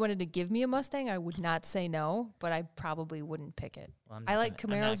somebody wanted to give me a Mustang, I would not say no, but I probably wouldn't pick it. Well, I'm I not like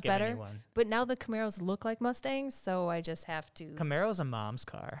gonna- I'm not Camaros giving you better. one. But now the Camaros look like Mustangs, so I just have to. Camaro's a mom's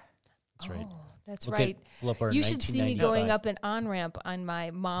car. That's right. Oh, that's Look right. Pull up our You should see me going 1995. up an on-ramp on my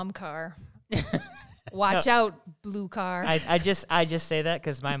mom car. Watch out, blue car. I just say that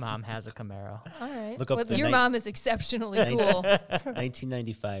because my mom has a Camaro. All right. Look up Well, the your night- mom is exceptionally cool.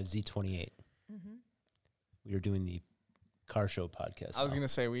 1995 Z28. Mhm. We were doing the car show podcast. I was now. gonna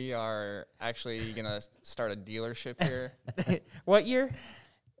say we are actually gonna start a dealership here. What year?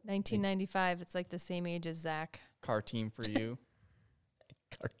 1995. It's like the same age as Zach. Car team for you.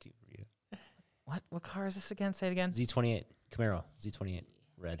 car team review. What car is this again? Say it again. Z28 Camaro Z28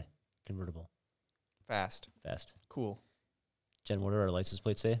 red convertible Fast. fast. Cool. Jen, what do our license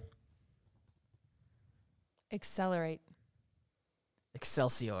plates say? Accelerate.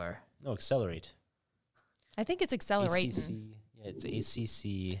 Excelsior. No, accelerate. I think it's accelerating. ACC. Yeah, it's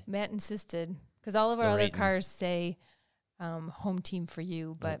ACC. Matt insisted because all of our other Rating. cars say home team for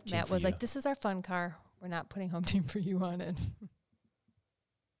you, but team Matt for was you. like, "This is our fun car. We're not putting home team for you on it."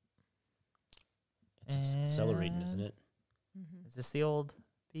 It's accelerating, isn't it? Mhm. Is this the old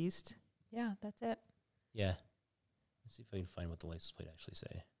beast? Yeah, that's it. Yeah. Let's see if I can find what the license plate actually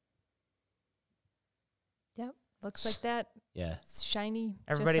say. Yep, looks like that. Yeah, It's shiny. just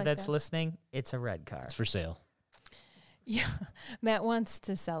Everybody like that's that. listening, it's a red car. it's for sale. Yeah, Matt wants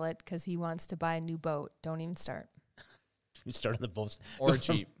to sell it because he wants to buy a new boat. Don't even start. We start on the boats. Or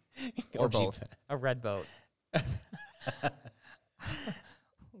Jeep. Or Jeep. both. A red boat.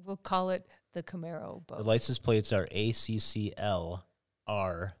 We'll call it the Camaro The boat. license plates are ACCL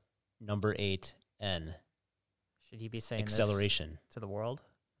R number 8N. Should you be saying Acceleration. this to the world?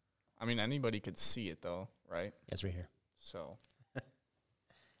 I mean, anybody could see it though, right? That's right here. So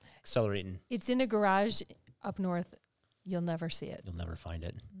Accelerating. It's in a garage up north. You'll never see it. You'll never find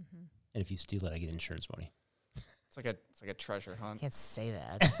it. Mhm. And if you steal it, I get insurance money. it's like a treasure I hunt. can't say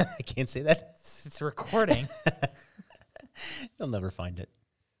that. I can't say that. It's recording. You'll never find it.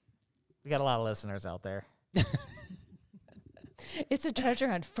 We got a lot of listeners out there. It's a treasure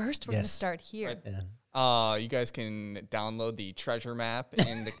hunt. First, we're going to Yes. start here. Right. Yeah. You guys can download the treasure map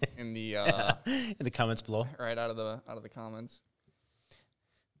in the In the comments below. right out of the comments.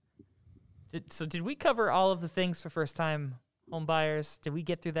 Did we cover all of the things for first time home buyers? Did we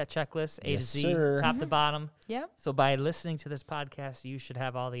get through that checklist A Yes, to Z, sir. top to Mhm. bottom? Yeah. So by listening to this podcast, you should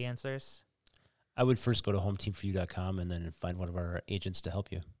have all the answers. I would first go to hometeamforyou.com and then find one of our agents to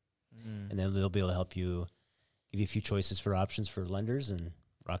help you. And then they'll be able to help you, give you a few choices for options for lenders and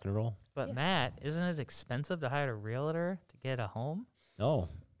rock and roll. But Yeah. Matt, isn't it expensive to hire a realtor to get a home? No,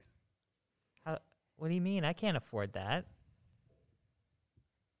 What do you mean? I can't afford that.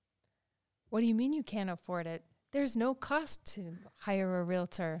 What do you mean you can't afford it? There's no cost to hire a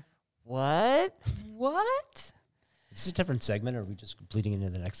realtor. What? What? this is a different segment. Or are we just bleeding into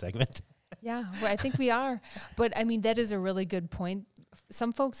the next segment? Yeah, well, I think we are. But I mean, that is a really good point.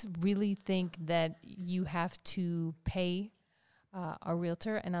 Some folks really think that you have to pay a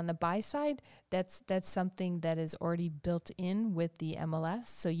realtor, and on the buy side, that's something that is already built in with the MLS,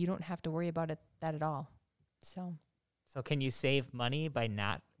 so you don't have to worry about that at all. So So can you save money by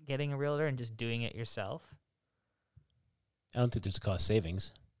not getting a realtor and just doing it yourself? I don't think there's a cost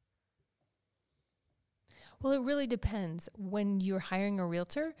savings. well, it really depends. When you're hiring a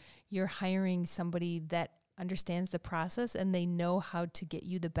realtor, you're hiring somebody that understands the process and they know how to get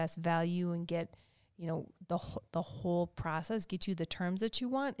you the best value and get, the whole process, get you the terms that you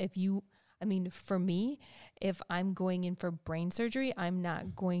want. For me, if I'm going in for brain surgery, I'm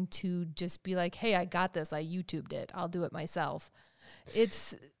not going to just be like, hey, I got this. I YouTubed it. I'll do it myself.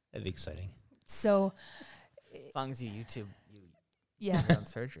 It's That'd be exciting. so, As long as you Yeah. your own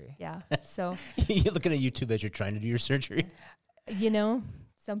surgery. Yeah. So, You're looking at YouTube as you're trying to do your surgery.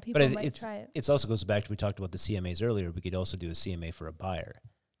 some people But might try it. It also goes back to, we talked about the CMAs earlier. We could also do a CMA for a buyer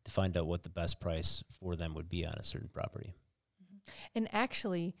to find out what the best price for them would be on a certain property And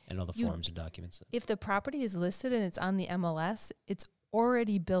actually, and all the forms and documents. if the property is listed and it's on the MLS, it's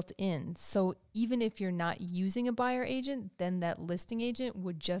already built in. So even if you're not using a buyer agent, then that listing agent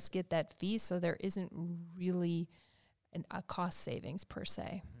would just get that fee. So there isn't really a cost savings per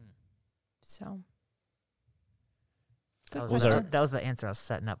se. So That was was, our- that was the answer I was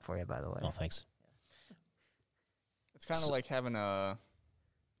setting up for you, by the way. Oh, thanks. It's kind of So- like having a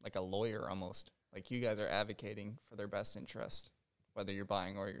lawyer almost. Like you guys are advocating for their best interest, whether you're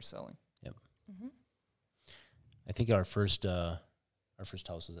buying or you're selling. mm-hmm. I think our first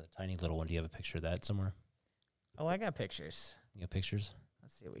house was a tiny little one. Do you have a picture of that somewhere? Oh, I got pictures. You got pictures?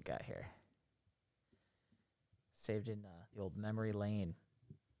 Let's see what we got here. Saved in the old memory lane.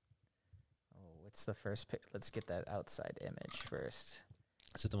 Oh, what's the first pic? Let's get that outside image first.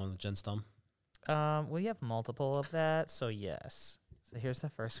 Is it the one with Jen's thumb? We have multiple of that, so yes. So here's the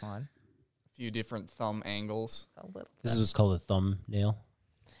first one. A few different thumb angles. A little. This is what's called a thumbnail.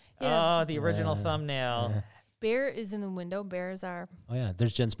 Oh, the original Yeah. thumbnail. Yeah. Bear is in the window. Bear is our Oh, yeah.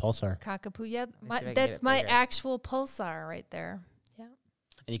 There's Jen's pulsar. cockapoo. Yeah, see if I can get that's it my bigger. actual pulsar right there. Yeah.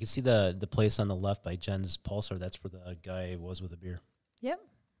 And you can see the place on the left by Jen's pulsar. That's where the guy was with the beer. Yep.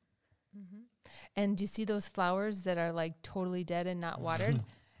 And do you see those flowers that are like totally dead and not watered?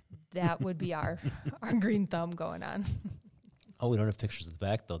 That would be our green thumb going on. Oh, we don't have pictures of the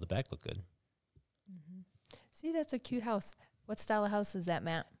back, though. The back look good. See, that's a cute house. What style of house is that,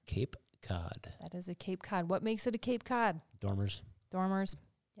 Matt? Cape Cod. That is a Cape Cod. What makes it a Cape Cod? Dormers. Dormers.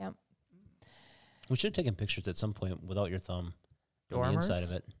 Yep. We should have taken pictures at some point without your thumb on the inside of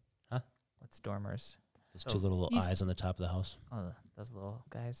Dormers? it. What's dormers? Those Oh. two little These- eyes on the top of the house. Oh, those little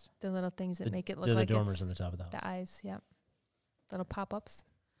guys. The little things that make it look They're like the dormers it's on the top of the house. the eyes. Yep. Little pop-ups.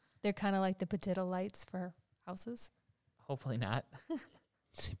 They're kind of like the potato lights for houses. Hopefully not.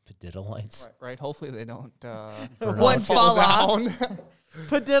 See, pediddle lights. Right. Hopefully they don't Burn One off. fall off. down.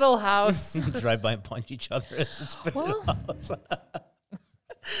 Padiddle house. Drive by and punch each other as it's pediddle house.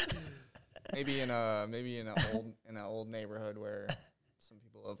 maybe in an old neighborhood where some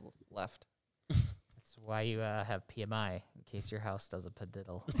people have left. That's why you have PMI, in case your house does a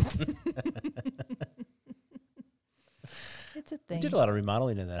padiddle. It's a We thing. did a lot of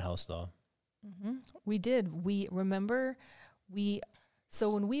remodeling in that house, though. We did. We remember so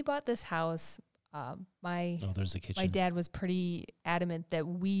when we bought this house, my Oh, there's the kitchen. my dad was pretty adamant that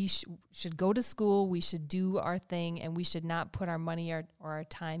we should go to school, we should do our thing, and we should not put our money or our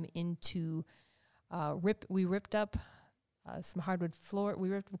time into we ripped up some hardwood floor. We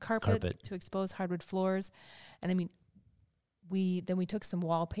ripped carpet to expose hardwood floors. And I mean, we took some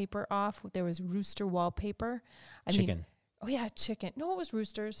wallpaper off. There was rooster wallpaper. I mean, Chicken. oh yeah, chicken. No, it was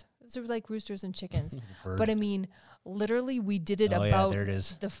roosters. It was like roosters and chickens. Bird. But I mean, literally we did it Oh, yeah, about there it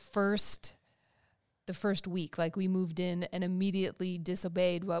is. the first week. Like we moved in and immediately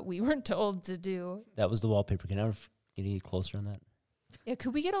disobeyed what we were told to do. That was the wallpaper. Can you get closer on that? Yeah,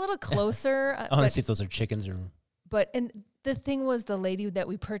 could we get a little closer? I want to see if those are chickens or. And the thing was, the lady that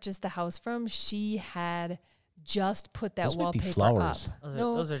we purchased the house from, she had just put that Those might be wallpaper flowers. up.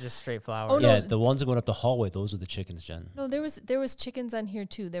 Those are just straight flowers. Oh, no. Yeah, the ones going up the hallway, those are the chickens, Jen. No, there was chickens on here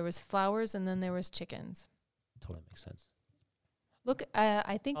too. There was flowers and then there was chickens. Totally makes sense. Look,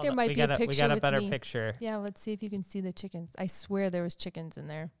 I think Hold there on, might be a picture We got a with better me. picture. Yeah, let's see if you can see the chickens. I swear there was chickens in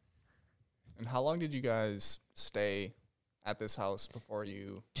there. And how long did you guys stay at this house before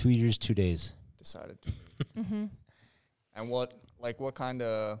you 2 years, 2 days. decided to? Mm-hmm. And what kind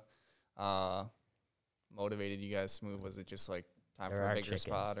of motivated you guys to move? Was it just like time There for are a bigger chickens.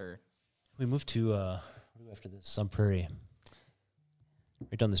 spot, or We moved to, what do we after this? Sun Prairie.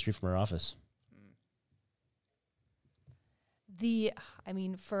 Right down the street from our office.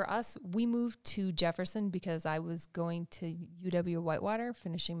 For us, we moved to Jefferson because I was going to UW Whitewater,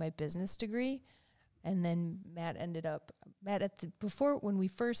 finishing my business degree. And then Matt before when we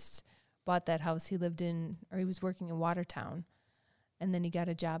first bought that house, he was working in Watertown. And then he got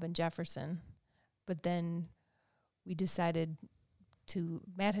a job in Jefferson. But then we decided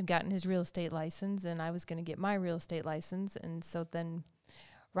Matt had gotten his real estate license and I was going to get my real estate license. And so then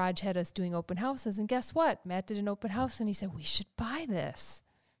Raj had us doing open houses, and guess what? Matt did an open house, and he said, we should buy this.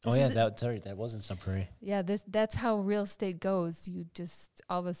 Oh, yeah, that wasn't Sun Prairie. Yeah, that's how real estate goes. You just,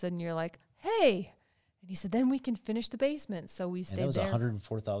 all of a sudden, you're like, hey. And he said, then we can finish the basement. So we And stayed that was a there.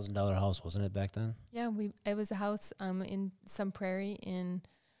 $104,000 house, wasn't it, back then? Yeah, it was a house in Sun Prairie in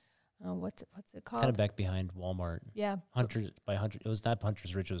what's it called? Kind of back behind Walmart. Yeah. Hunter's by Hunter. It was not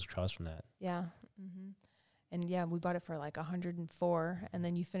Hunter's Ridge. It was across from that. Yeah. And yeah, we bought it for like 104, and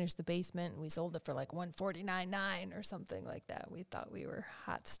then you finished the basement, and we sold it for like 149.9 or something like that. We thought we were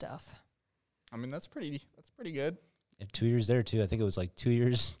hot stuff. I mean, that's pretty good. And 2 years there too. I think it was like 2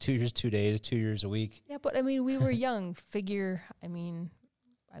 years, 2 years, 2 days, 2 years a week. Yeah, but I mean, we were young. I mean,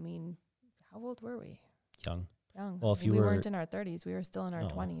 how old were we? Young. Young. Well, if you we were- weren't in our 30s, we were still in our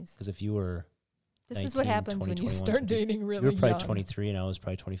 20s. Because if you were, This is what 19, happens 20, when you 21, start dating really you were probably young. 23 and I was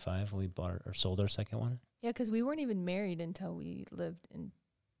probably 25 when we bought or sold our second one. Yeah, because we weren't even married until we lived in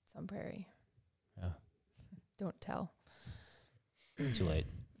Sun Prairie. Yeah. Don't tell. Too late.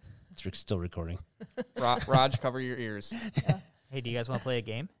 It's still recording. Raj, cover your ears. Hey, do you guys want to play a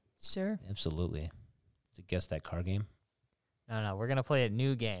game? Sure. Absolutely. To guess that car game. No, we're gonna play a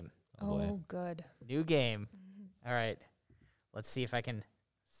new game. Oh, boy. Oh, good. New game. All right. Let's see if I can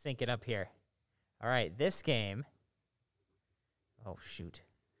sync it up here. All right, this game. Oh shoot.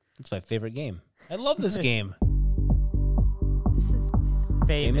 It's my favorite game. I love this game. This is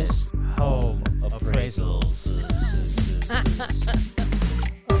Famous home appraisals.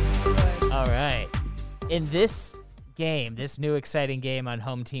 good. All right. In this game, this new exciting game on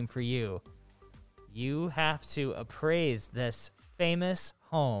Home Team for You, you have to appraise this famous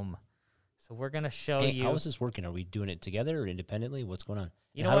home. So we're going to show Hey, you. how is this working? Are we doing it together or independently? What's going on?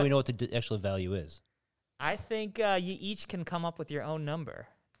 You And know how what? do we know what the actual value is? I think you each can come up with your own number.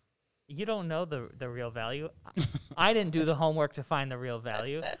 You don't know the real value. I didn't do the homework to find the real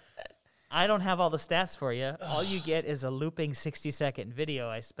value. I don't have all the stats for you. All you get is a looping 60-second video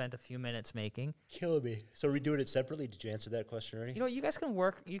I spent a few minutes making. Killing me. So are we doing it separately? Did you answer that question already? You know, you guys can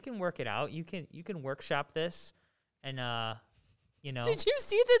work. You can work it out. You can workshop this, and you know. Did you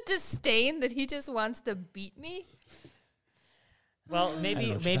see the disdain that he just wants to beat me? Well, know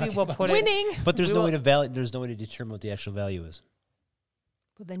maybe what you're talking we'll about. put it. Winning. But there's We no will- way to value. There's no way to determine what the actual value is.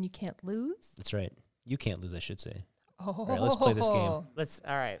 Well, then you can't lose. That's right. You can't lose, I should say. Oh, right, let's play this game. Let's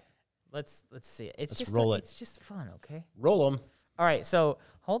see it. It's Let's just roll it. It's just fun, okay? Roll them. All right, so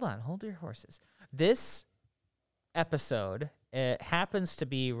hold your horses. This episode happens to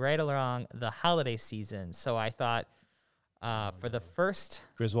be right along the holiday season, so I thought for the first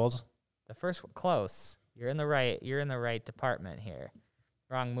Griswolds. close, you're in the right department here.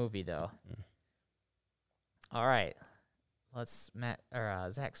 Wrong movie though. All right, let's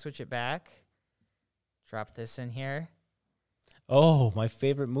Zach switch it back. Drop this in here. Oh, my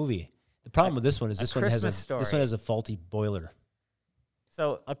favorite movie. The problem with this one is A this one has Christmas this Story. one has a faulty boiler.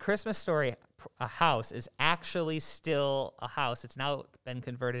 So A Christmas Story, a house, is actually still a house. It's now been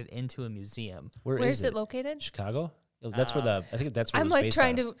converted into a museum. Where's it located? Chicago? That's where I think that's where I'm it was like based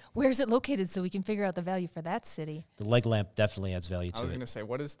trying out of. to. Where's it located so we can figure out the value for that city? The leg lamp definitely adds value I to was it. gonna say,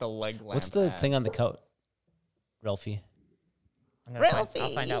 what is the leg lamp? What's the at? thing on the couch? Ralphie. I'll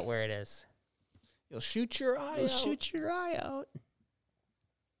find out where it is. You'll shoot your eye You'll out. shoot your eye out.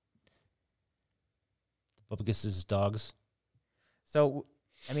 Bubbagus' dogs. So,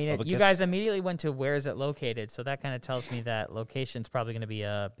 I mean, you Publicus? guys immediately went to where is it located, so that kind of tells me that location's probably going to be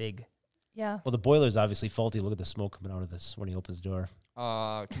a big. Yeah. Well, the boiler's obviously faulty. Look at the smoke coming out of this when he opens the door.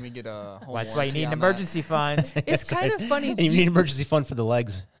 Can we get a home That's why you warranty need an on that? emergency fund. It's kind of funny. And you need emergency fund for the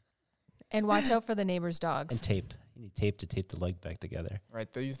legs And watch out for the neighbor's dogs. and tape. You need tape to tape the leg back together.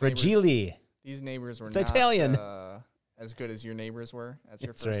 Right, these Fragile. neighbors were It's not Italian. As good as your neighbors were at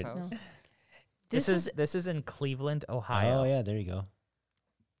your That's first right. house. No. This is in Cleveland, Ohio. Oh, yeah, there you go.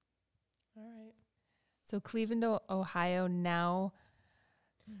 All right. So Cleveland, Ohio now.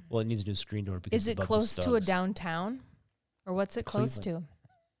 Well, it needs a new screen door because Is it Bubba's close to a dogs. downtown? Or what's it close to?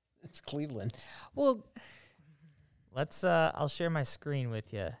 It's Cleveland. Well, Let's. I'll share my screen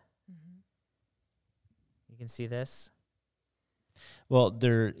with you. You can see this. Well,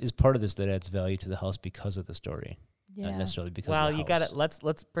 there is part of this that adds value to the house because of the story, not yeah. necessarily because Well, of the you house. got it.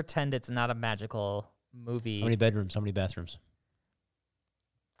 Let's pretend it's not a magical movie. How many bedrooms? How many bathrooms?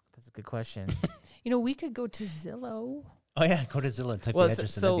 That's a good question. You know, we could go to Zillow. Oh, yeah, go to Zillow and type Well, the so-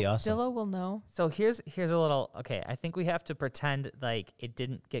 address and that'd be so awesome. Zillow will know. So here's a little. Okay, I think we have to pretend like it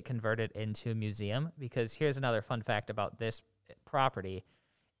didn't get converted into a museum, because here's another fun fact about this property.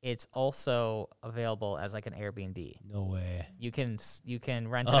 It's also available as like an Airbnb. No way. You can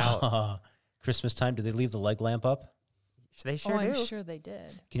rent it out. Christmas time, do they leave the leg lamp up? They sure I'm do. sure they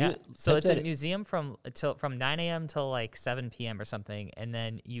did. Can Yeah. you So type it's that a museum from 9 a.m. till like 7 p.m. or something, and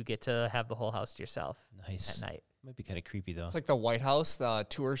then you get to have the whole house to yourself Nice. at night. Might be kind of creepy, though. It's like the White House. The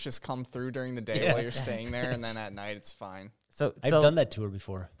tours just come through during the day Yeah. while you're staying there, and then at night it's fine. So I've done that tour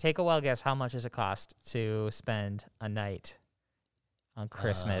before. Take a wild guess. How much does it cost to spend a night? on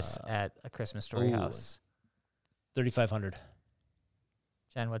Christmas at A Christmas Story ooh. house? 3,500.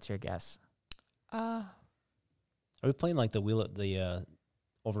 Jen, what's your guess? Uh, Are we playing like the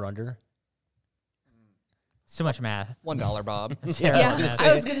over under? It's too much math. $1, Bob. Terrible yeah, math.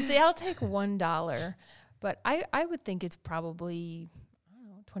 I was gonna say I'll take $1, but I would think it's probably I don't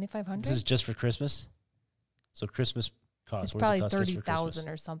know 2,500. This is just for Christmas. So Christmas cost. It's what does it probably cost just for 30,000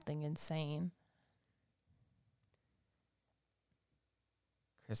 Christmas? or something insane.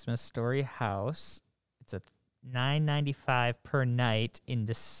 Christmas Story house. It's a $9.95 per night in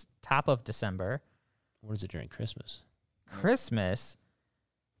top of December. What is it during Christmas? Christmas?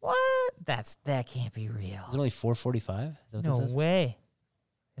 What? That can't be Is it real. only 445? Is that what No this says? way.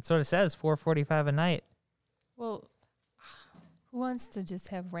 It's what it says. $4.45 a night. Well, who wants to just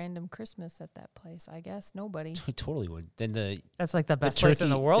have random Christmas at that place? I guess nobody. I totally would. Then the That's like the best turkey, place in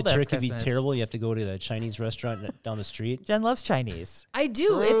the world. The to have turkey be Christmas. terrible. You have to go to the Chinese restaurant down the street. Jen loves Chinese. I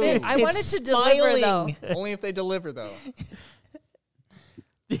do. If it, I It's wanted to deliver though. Only if they deliver, though.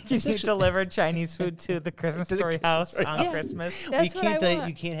 You deliver Chinese food to the Christmas To the Story Christmas house Story on house. Christmas. That's you what I can't. want.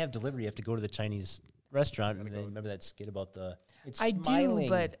 You can't have delivery. You have to go to the Chinese restaurant. And then remember that skit about the. It's I smiling. do,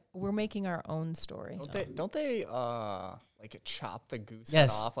 but we're making our own story. Don't they like chop the goose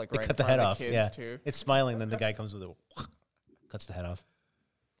Yes, head off like they right cut the in front head of off. the kids Yeah, too? it's smiling. Then the guy comes with a cuts the head off.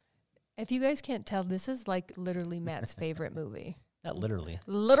 If you guys can't tell, this is like literally Matt's favorite movie. Not literally.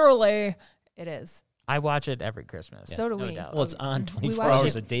 Literally, it is. I watch it every Christmas. So do no we. doubt. Well, it's on We 24 watch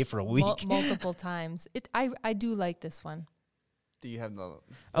hours it a day for a week. Multiple times. I do like this one. Do you have the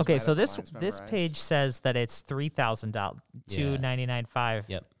Okay, those so lines this memorized? page says that it's $3,000, $299.5.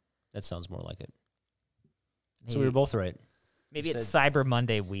 Yep, that sounds more like it. So Maybe, we were both right. maybe you it's said- Cyber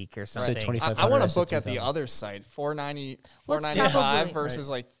Monday week or said something. 25. I want I to said book at the 3,000. other site, $495 Well, it's probably- versus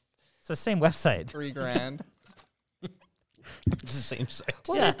like It's the same website. $3,000. It's the same site.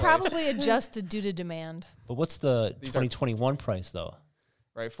 Well, Yeah. they probably adjusted due to demand. But what's the These are- 2021 price though?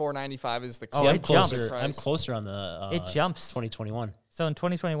 Right, $495 is the Oh, See, I'm it jumps. closer. price. I'm closer on the. It jumps. 2021. So in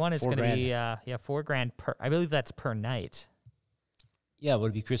 2021, it's $4 going to be $4,000 per. I believe that's per night. Yeah, it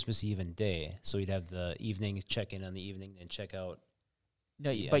would be Christmas Eve and day. So you'd have the evening check in on the evening, then check out. No,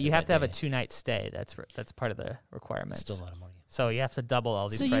 Yeah, but you but have that to have a day. 2-night stay. That's part of the requirements. It's still a lot of money. So you have to double all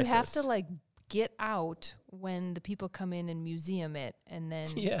these So prices. you have to like get out when the people come in and museum it, and then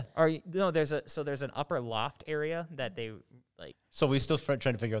Yeah. No, there's an upper loft area that they like. So we still trying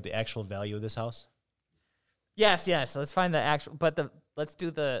to figure out the actual value of this house. Yes. Let's find the actual, but let's do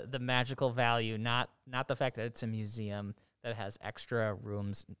the magical value, not the fact that it's a museum that has extra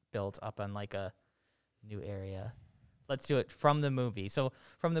rooms built up on like a new area. Let's do it from the movie. So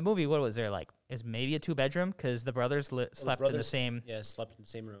from the movie, what was there like? Is maybe a 2-bedroom because the brothers slept in the brothers- same. Yeah, slept in the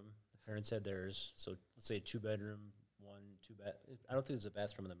same room. The parents had theirs. So let's say 2-bedroom, 1-2 bath. I don't think there's a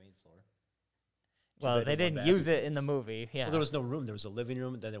bathroom on the main floor. Well, they 2-bedroom, 1 didn't bath. use it in the movie. Yeah. Well, there was no room. There was a living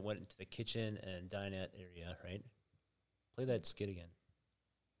room. Then it went into the kitchen and dinette area. Right. Play that skit again.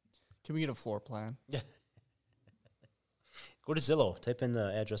 Can we get a floor plan? Yeah. Go to Zillow. Type in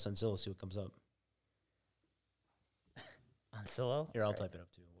the address on Zillow. See what comes up. On Zillow? Here, I'll Right. type it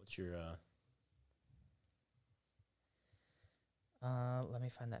up too. What's your? Let me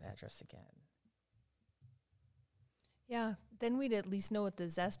find that address again. yeah, then we'd at least know what the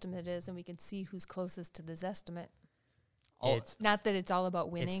Zestimate is, and we can see who's closest to the Zestimate. Oh, It's Not that it's all about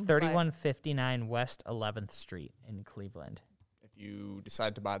winning. It's but 3159 West 11th Street in Cleveland. if you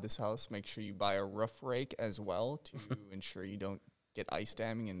decide to buy this house, make sure you buy a roof rake as well to ensure you don't get ice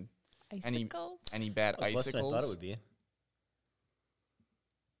damming and icicles. any bad Oh, it's less than I icicles. thought it would be.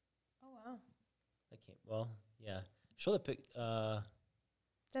 Oh wow, That can't. Well, yeah. Show the pic.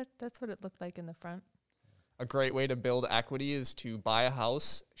 that's what it looked like in the front. A great way to build equity is to buy a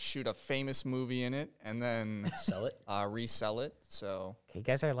house, shoot a famous movie in it, and then Sell it. resell it. So Okay, you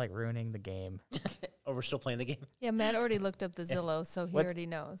guys are like ruining the game. Oh, we're still playing the game. Yeah, Matt already looked up the Zillow, so he What's- already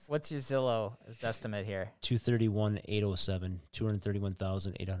knows. What's your Zillow estimate here 231,807.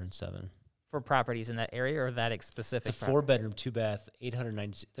 231,807. for properties in that area or that specific? It's a property? 4-bedroom, 2-bath,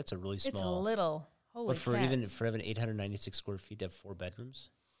 896. That's a really small. It's a little. Holy But for cats. having 896 square feet to have 4 bedrooms.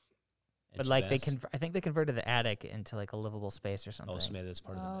 and But 2 like baths. I think they converted the attic into like a livable space or something. Oh, so maybe that's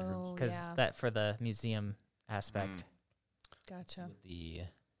part of the bedroom. Oh, Because yeah, that for the museum aspect. gotcha. So the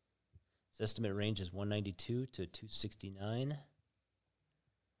estimate range is 192 to 269.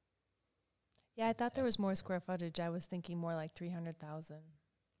 Yeah, I thought there was more square footage. I was thinking more like 300,000,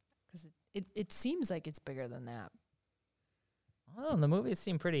 because it seems like it's bigger than that. Oh, in the movie it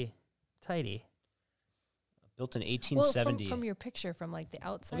seemed pretty tidy. Built in Well, 1870. from your picture, from like the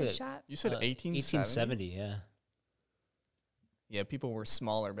outside that. shot. you said 1870. 1870, yeah. Yeah, people were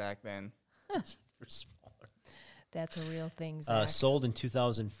smaller back then. They're smaller. That's a real thing, Zach. Sold in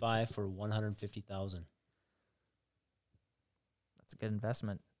 2005 for $150,000. That's a good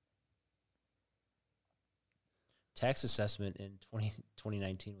investment. Tax assessment in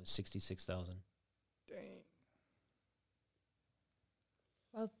 2019 was $66,000. Dang.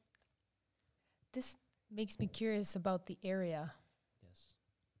 Well, this makes me curious about the area. Yes.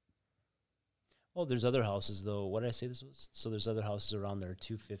 Well, there's other houses though. What did I say this was? So there's other houses around there,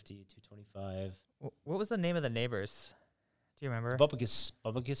 250, 225. What was the name of the neighbors? Do you remember? Bumpkus.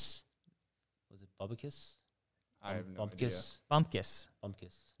 Was it Bumpkus? I have no idea. Bumpkus.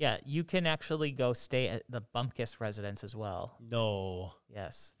 Bumpkus. Yeah, you can actually go stay at the Bumpkus residence as well. No.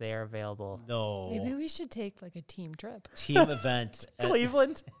 Yes, they are available. No. Maybe we should take like a team trip. Team event. at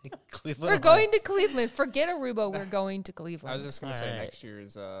Cleveland. Cleveland. We're going to Cleveland. Forget Aruba. We're going to Cleveland. I was just gonna All say right. next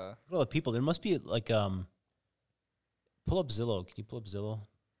year's. Well, people, there must be like pull up Zillow. Can you pull up Zillow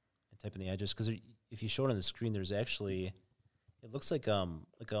and type in the address? Because if you show it on the screen, there's actually, it looks like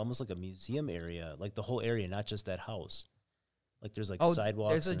almost like a museum area, like the whole area, not just that house. Like there's like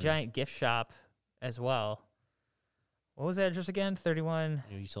sidewalks. There's a and- giant gift shop as well. What was the address again?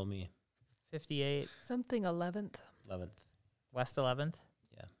 3158 You told me Something 11th. 11th. West 11th.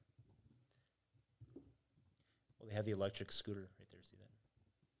 Yeah. Well, they have the electric scooter right there. See that?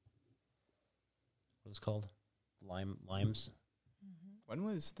 What is it called? Limes. when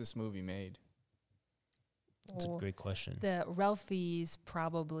was this movie made? That's a Oh, great question. The Ralphie's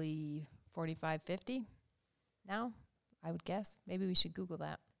probably 45, 50 now, I would guess. Maybe we should Google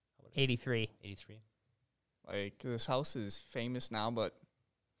that. 83. 83. Like this house is famous now, but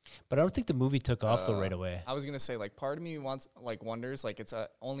But I don't think the movie took off though right away. I was gonna say like part of me wonders like it's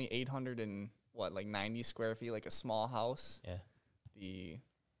only 90 square feet, like a small house. Yeah. The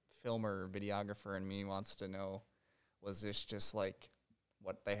filmer videographer in me wants to know, was this just like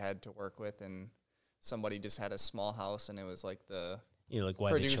what they had to work with, and somebody just had a small house and it was like the Like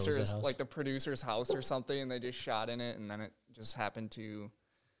why they chose that producer's house. like the producer's house or something, and they just shot in it, and then it just happened to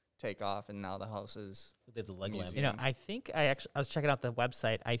take off, and now the house is They have the leg lamp. You know, I think I was checking out the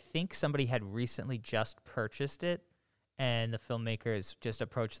website. I think somebody had recently just purchased it, and the filmmakers just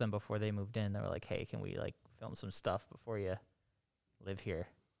approached them before they moved in. They were like, "Hey, can we like film some stuff before you live here?"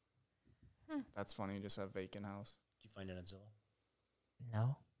 that's funny. Just a vacant house. Did you find it on Zillow?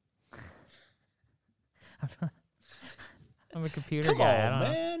 No. I'm a computer Come guy. I on, don't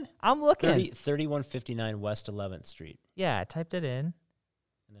know. man. I'm looking. 3159 West 11th Street. Yeah, I typed it in.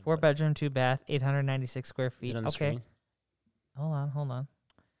 And then 4 what? bedroom, 2 bath, 896 square Is feet. it on the Okay. screen? Hold on.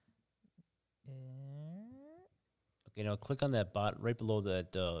 Okay, now click on that right below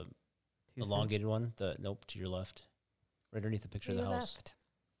that elongated one. Nope, to your left. Right underneath the picture of the To your house. left.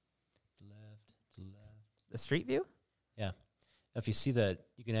 Left. The street view? Now, if you see that,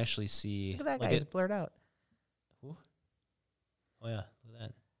 you can actually see. Look at that guy. like He's blurred out. Oh yeah, look at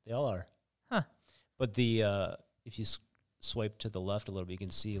that. They all are. Huh. But the if you swipe to the left a little bit, you can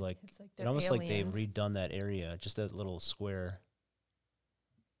see like It's like it's they're almost like they've aliens. redone that area, just that little square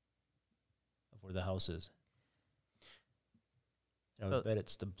of where the house is. And I So- would bet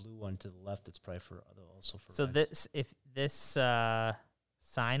it's the blue one to the left. That's probably also for. So rent. if this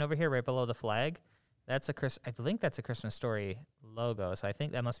sign over here right below the flag, that's I think that's a Christmas Story logo. So I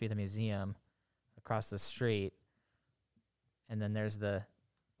think that must be the museum across the street. And then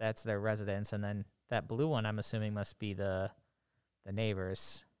that's their residence, and then that blue one I'm assuming must be the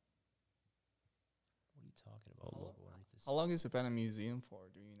neighbors. What are you talking about? Logo underneath this? How long has it been a museum for?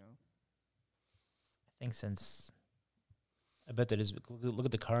 Do you know? I think since I bet that is. Look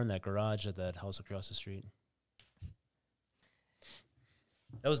at the car in that garage at that house across the street.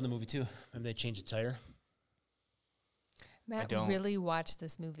 That was in the movie too. Remember they changed the tire? Matt don't. really watched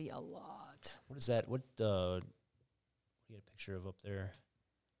this movie a lot. What is that? What you get a picture of up there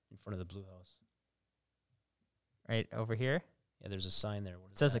in front of the blue house? right over here Yeah, there's a sign there. What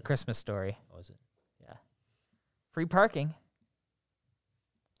it is says that? A Christmas Story. Oh, is it? Yeah, free parking.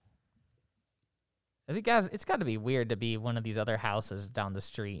 I think, guys, it's got to be weird to be one of these other houses down the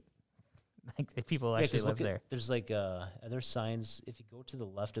street. Like if people Yeah, actually 'cause live look at- there. There's like other signs. If you go to the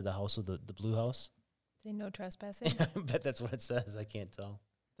left of the house with the blue house, Say no trespassing. I bet that's what it says. I can't tell.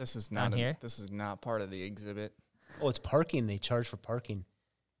 This is Down not here? This is not part of the exhibit. Oh, it's parking. They charge for parking.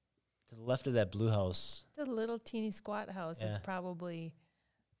 To the left of that blue house. It's a little teeny squat house. It's Yeah. probably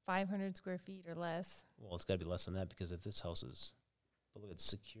 500 square feet or less. Well, it's got to be less than that because if this house is, but look, it's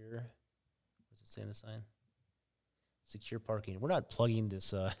secure. What does it say on the sign? Secure parking. We're not plugging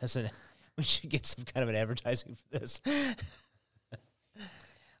this as an. We should get some kind of an advertising for this.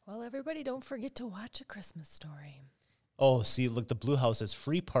 Well, everybody don't forget to watch A Christmas Story. Oh, see, look, the blue house has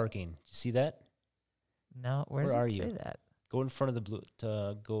free parking. You see that? No, where Where does are it say you? that? Go in front of the blue.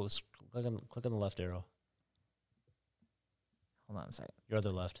 Click on the left arrow. Hold on a second. Your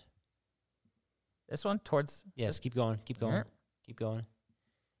other left. This one towards. Yes, keep going. Keep going. Here? Keep going.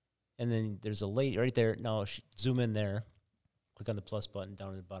 And then there's a lady right there. No, zoom in there. Click on the plus button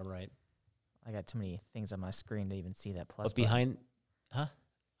down in the bottom right. I got too many things on my screen to even see that plus. But behind, on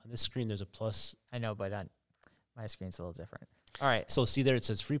this screen, there's a plus. I know, but on my screen's a little different. All right. So see there, it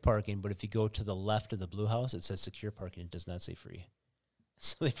says free parking, but if you go to the left of the blue house, it says secure parking. It does not say free.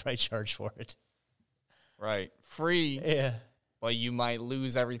 So they probably charge for it. Right. Free, Yeah. but you might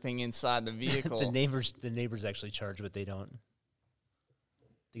lose everything inside the vehicle. The neighbors actually charge, but they don't.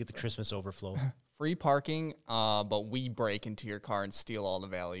 They get the Christmas overflow. Free parking, but we break into your car and steal all the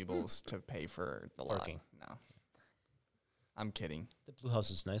valuables to pay for the Parking. lot. No. I'm kidding. The blue house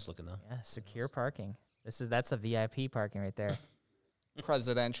is nice looking though. Yeah, secure parking. That's the VIP parking right there.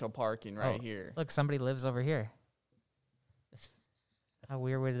 Presidential parking right Oh. here. Look, somebody lives over here. How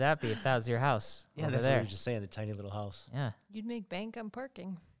weird would that be if that was your house? Yeah, over that's there. what we were just saying. The tiny little house. Yeah, You'd make bank on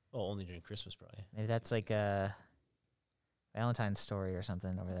parking. Well, only during Christmas, probably. maybe that's like a Valentine's story or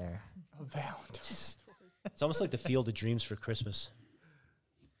something over there. A Valentine's. It's almost like the Field of Dreams for Christmas.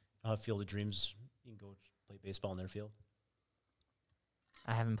 Field of Dreams, you can go play baseball in their field.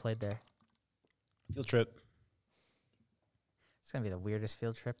 I haven't played there. Field trip. It's gonna be the weirdest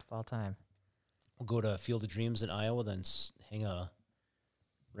field trip of all time. We'll go to Field of Dreams in Iowa, then hang a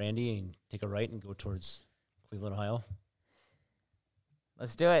Randy and take a right and go towards Cleveland, Ohio.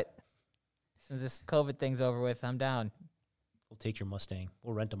 Let's do it. As soon as this COVID thing's over with, I'm down. We'll take your Mustang.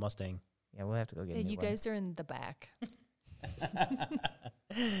 We'll rent a Mustang. Yeah, we'll have to go get Yeah, a new you one. guys are in the back.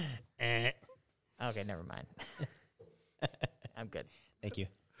 Okay, never mind. I'm good. Thank you.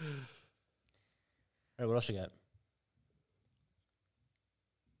 All right, what else you got?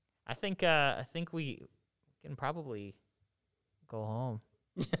 I think we can probably go home.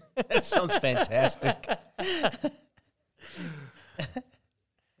 That sounds fantastic.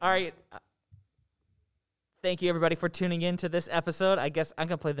 All right. Thank you, everybody, for tuning in to this episode. I guess I'm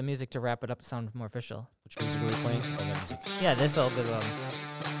going to play the music to wrap it up to sound more official. Which music are we playing? Oh, that music. Yeah, this old good one.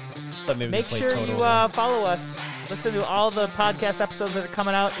 Thought maybe we Make played sure Toto you again. follow us. Listen to all the podcast episodes that are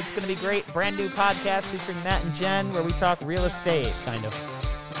coming out. It's going to be great. Brand new podcast featuring Matt and Jen where we talk real estate. Kind of.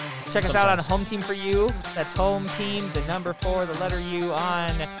 Check us out on Sometimes. Home Team for You. That's Home Team, the number 4, the letter U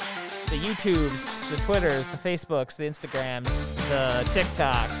on the YouTubes, the Twitters, the Facebooks, the Instagrams, the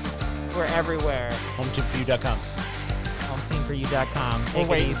TikToks. We're everywhere. HomeTeamForYou.com. HomeTeamForYou.com. We're Take it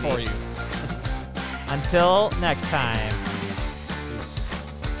waiting easy. for you. Until next time.